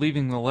never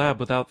leaving the lab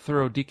without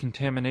thorough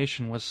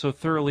decontamination was so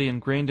thoroughly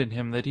ingrained in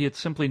him that he had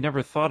simply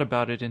never thought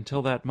about it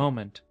until that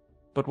moment.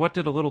 But what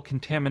did a little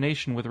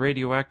contamination with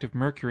radioactive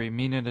mercury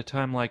mean at a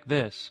time like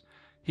this?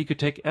 He could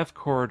take F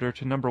corridor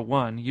to number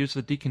 1, use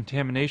the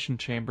decontamination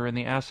chamber and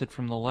the acid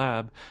from the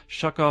lab,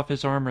 shuck off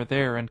his armor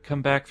there, and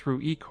come back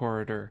through E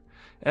corridor.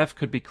 F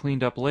could be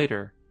cleaned up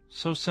later.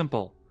 So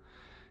simple.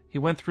 He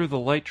went through the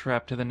light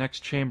trap to the next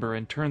chamber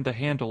and turned the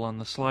handle on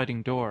the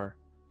sliding door.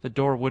 The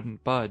door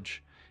wouldn't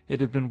budge. It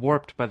had been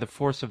warped by the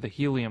force of the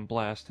helium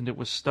blast, and it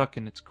was stuck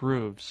in its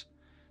grooves.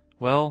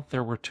 Well,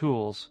 there were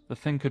tools. The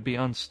thing could be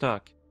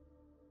unstuck.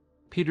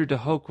 Peter de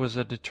Hoek was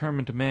a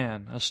determined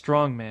man, a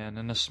strong man,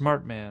 and a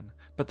smart man,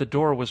 but the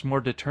door was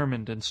more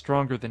determined and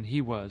stronger than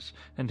he was,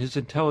 and his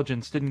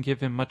intelligence didn't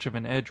give him much of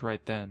an edge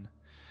right then.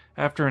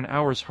 After an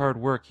hour's hard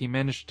work, he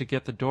managed to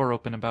get the door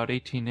open about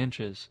 18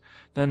 inches.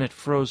 Then it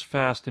froze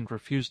fast and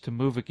refused to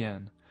move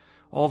again.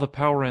 All the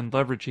power and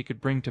leverage he could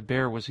bring to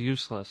bear was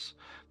useless.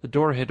 The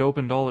door had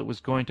opened all it was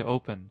going to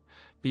open.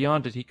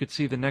 Beyond it he could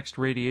see the next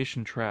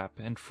radiation trap,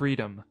 and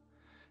freedom.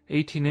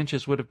 18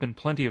 inches would have been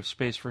plenty of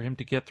space for him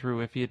to get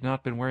through if he had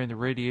not been wearing the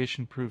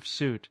radiation-proof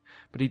suit,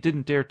 but he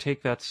didn't dare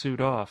take that suit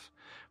off.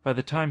 By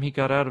the time he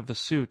got out of the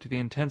suit, the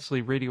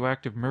intensely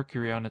radioactive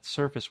mercury on its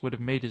surface would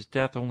have made his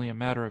death only a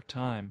matter of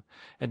time,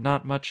 and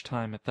not much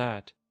time at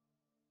that.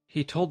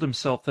 He told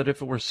himself that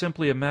if it were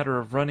simply a matter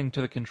of running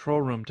to the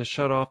control room to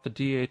shut off the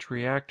DH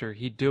reactor,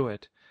 he'd do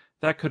it.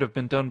 That could have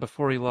been done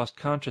before he lost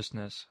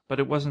consciousness, but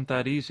it wasn't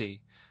that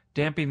easy.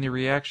 Damping the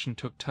reaction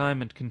took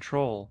time and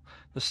control.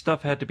 The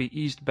stuff had to be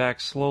eased back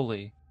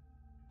slowly.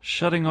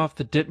 Shutting off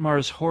the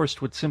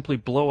Ditmars-Horst would simply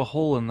blow a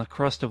hole in the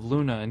crust of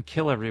Luna and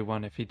kill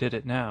everyone if he did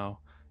it now.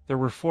 There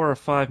were 4 or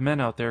 5 men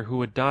out there who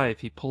would die if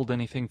he pulled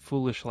anything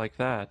foolish like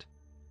that.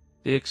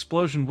 The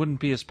explosion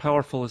wouldn't be as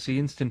powerful as the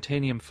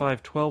Instantanium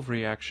 512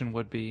 reaction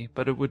would be,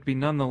 but it would be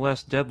none the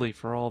less deadly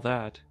for all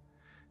that.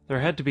 There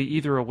had to be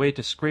either a way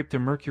to scrape the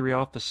mercury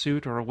off the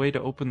suit or a way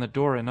to open the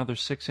door another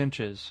 6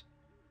 inches.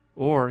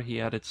 Or, he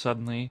added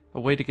suddenly,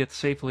 a way to get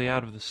safely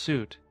out of the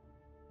suit.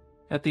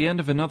 At the end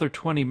of another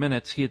 20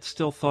 minutes he had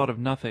still thought of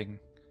nothing.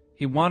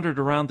 He wandered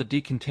around the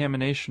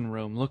decontamination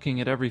room, looking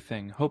at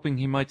everything, hoping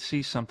he might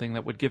see something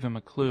that would give him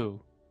a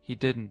clue. He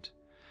didn't.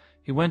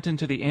 He went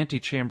into the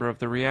antechamber of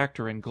the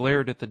reactor and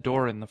glared at the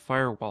door in the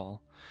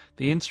firewall.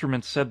 The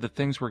instruments said that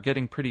things were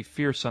getting pretty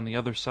fierce on the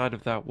other side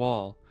of that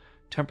wall.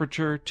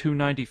 Temperature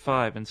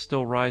 295 and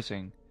still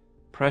rising.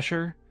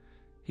 Pressure?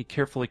 He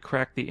carefully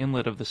cracked the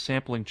inlet of the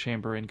sampling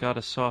chamber and got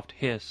a soft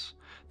hiss.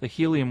 The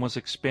helium was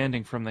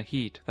expanding from the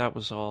heat, that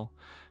was all.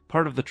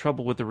 Part of the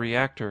trouble with the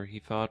reactor, he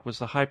thought, was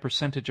the high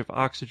percentage of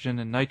oxygen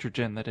and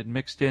nitrogen that had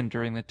mixed in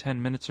during the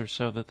 10 minutes or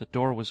so that the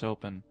door was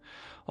open.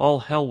 All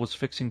hell was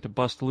fixing to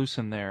bust loose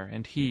in there,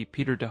 and he,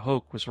 Peter de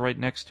Hooch, was right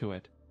next to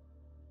it.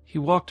 He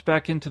walked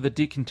back into the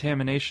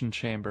decontamination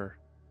chamber.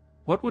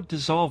 What would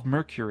dissolve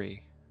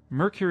mercury?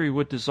 Mercury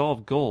would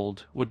dissolve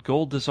gold. Would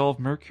gold dissolve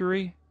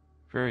mercury?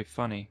 Very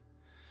funny.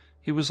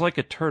 He was like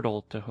a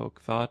turtle, de Hooch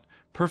thought,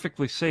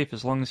 perfectly safe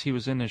as long as he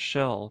was in his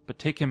shell, but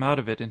take him out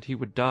of it and he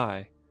would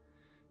die.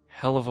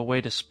 Hell of a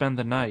way to spend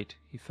the night,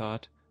 he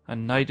thought. A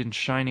knight in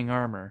shining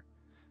armor.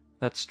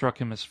 That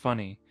struck him as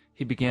funny.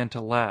 He began to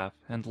laugh,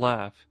 and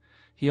laugh.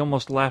 He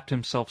almost laughed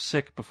himself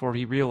sick before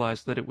he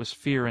realized that it was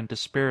fear and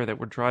despair that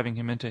were driving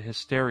him into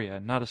hysteria,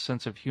 not a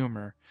sense of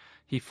humor.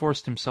 He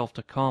forced himself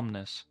to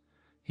calmness.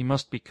 He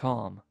must be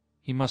calm.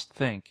 He must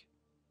think.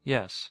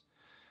 Yes.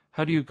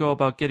 How do you go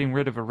about getting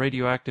rid of a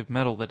radioactive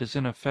metal that is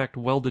in effect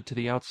welded to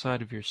the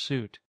outside of your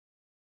suit?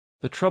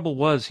 The trouble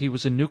was he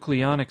was a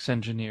nucleonics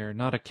engineer,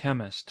 not a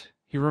chemist.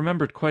 He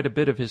remembered quite a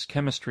bit of his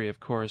chemistry,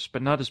 of course,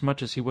 but not as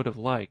much as he would have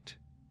liked.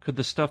 Could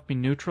the stuff be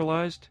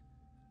neutralized?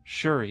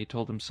 Sure, he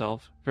told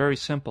himself. Very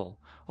simple.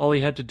 All he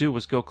had to do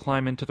was go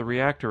climb into the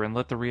reactor and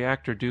let the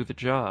reactor do the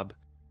job.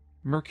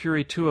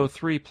 Mercury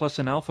 203 plus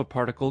an alpha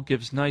particle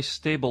gives nice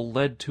stable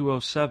lead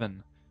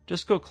 207.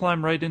 Just go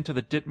climb right into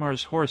the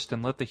Ditmars Horst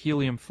and let the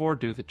helium-4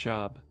 do the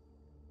job.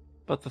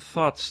 But the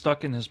thought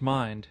stuck in his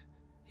mind.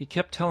 He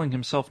kept telling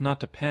himself not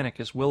to panic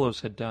as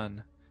Willows had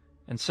done.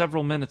 And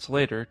several minutes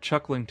later,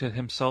 chuckling to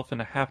himself in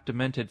a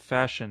half-demented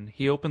fashion,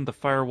 he opened the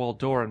firewall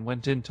door and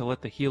went in to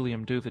let the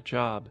helium do the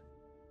job.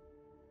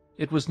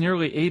 It was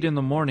nearly 8 in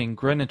the morning,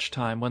 Greenwich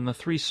time, when the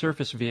 3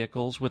 surface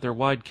vehicles, with their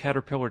wide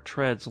caterpillar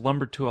treads,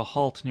 lumbered to a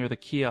halt near the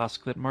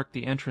kiosk that marked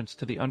the entrance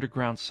to the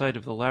underground site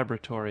of the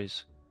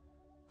laboratories.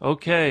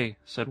 "Okay,"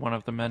 said one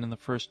of the men in the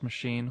first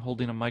machine,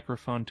 holding a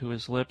microphone to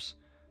his lips.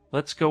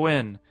 "Let's go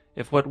in.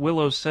 If what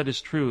Willows said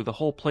is true, the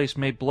whole place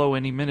may blow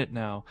any minute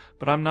now,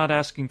 but I'm not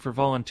asking for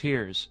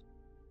volunteers.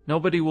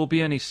 Nobody will be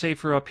any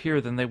safer up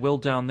here than they will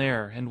down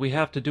there, and we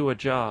have to do a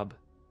job.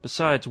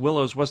 Besides,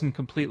 Willows wasn't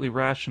completely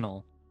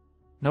rational.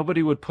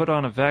 Nobody would put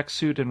on a vac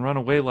suit and run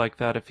away like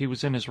that if he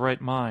was in his right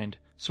mind,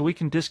 so we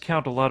can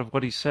discount a lot of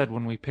what he said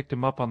when we picked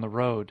him up on the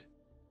road.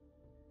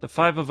 The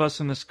 5 of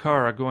us in this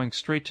car are going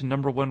straight to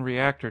number 1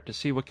 reactor to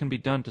see what can be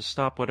done to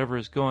stop whatever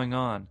is going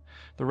on.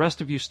 The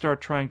rest of you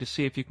start trying to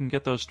see if you can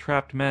get those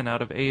trapped men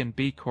out of A and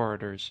B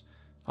corridors.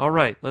 All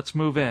right, let's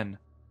move in."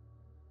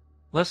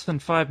 Less than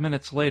 5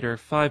 minutes later,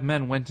 5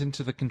 men went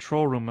into the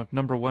control room of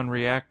number 1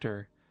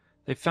 reactor.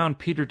 They found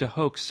Peter de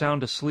Hooch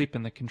sound asleep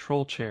in the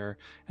control chair,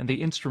 and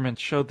the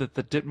instruments showed that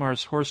the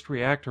Ditmars Horst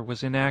reactor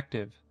was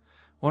inactive.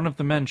 One of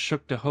the men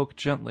shook de Hooch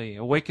gently,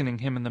 awakening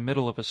him in the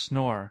middle of a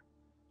snore.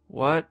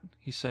 "What?"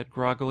 he said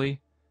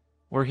groggily.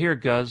 "We're here,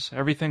 Guz.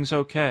 Everything's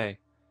okay."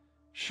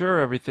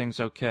 "Sure, everything's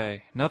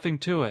okay. Nothing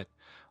to it.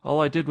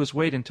 All I did was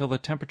wait until the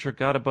temperature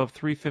got above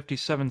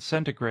 357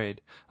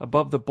 centigrade,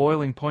 above the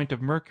boiling point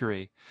of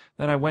mercury.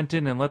 Then I went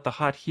in and let the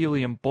hot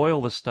helium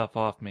boil the stuff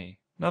off me.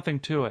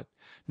 Nothing to it.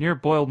 Near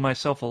boiled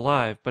myself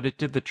alive, but it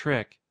did the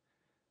trick."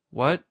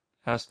 "What?"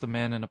 asked the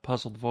man in a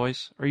puzzled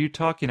voice. "Are you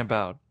talking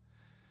about?"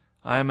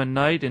 "I am a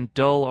knight in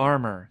dull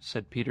armor,"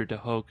 said Peter de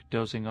Hooch,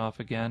 dozing off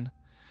again.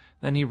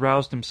 Then he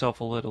roused himself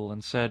a little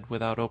and said,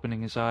 without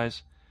opening his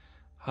eyes,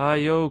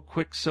 "Hi-yo,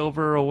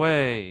 Quicksilver,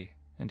 away!"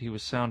 and he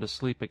was sound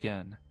asleep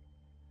again.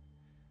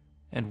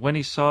 And when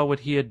he saw what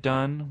he had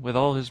done, with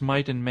all his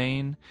might and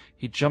main,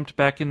 he jumped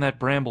back in that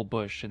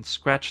Bramblebush and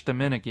scratched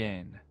them in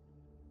again.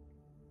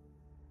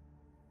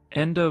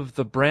 End of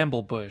The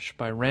Bramblebush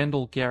by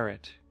Randall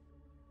Garrett.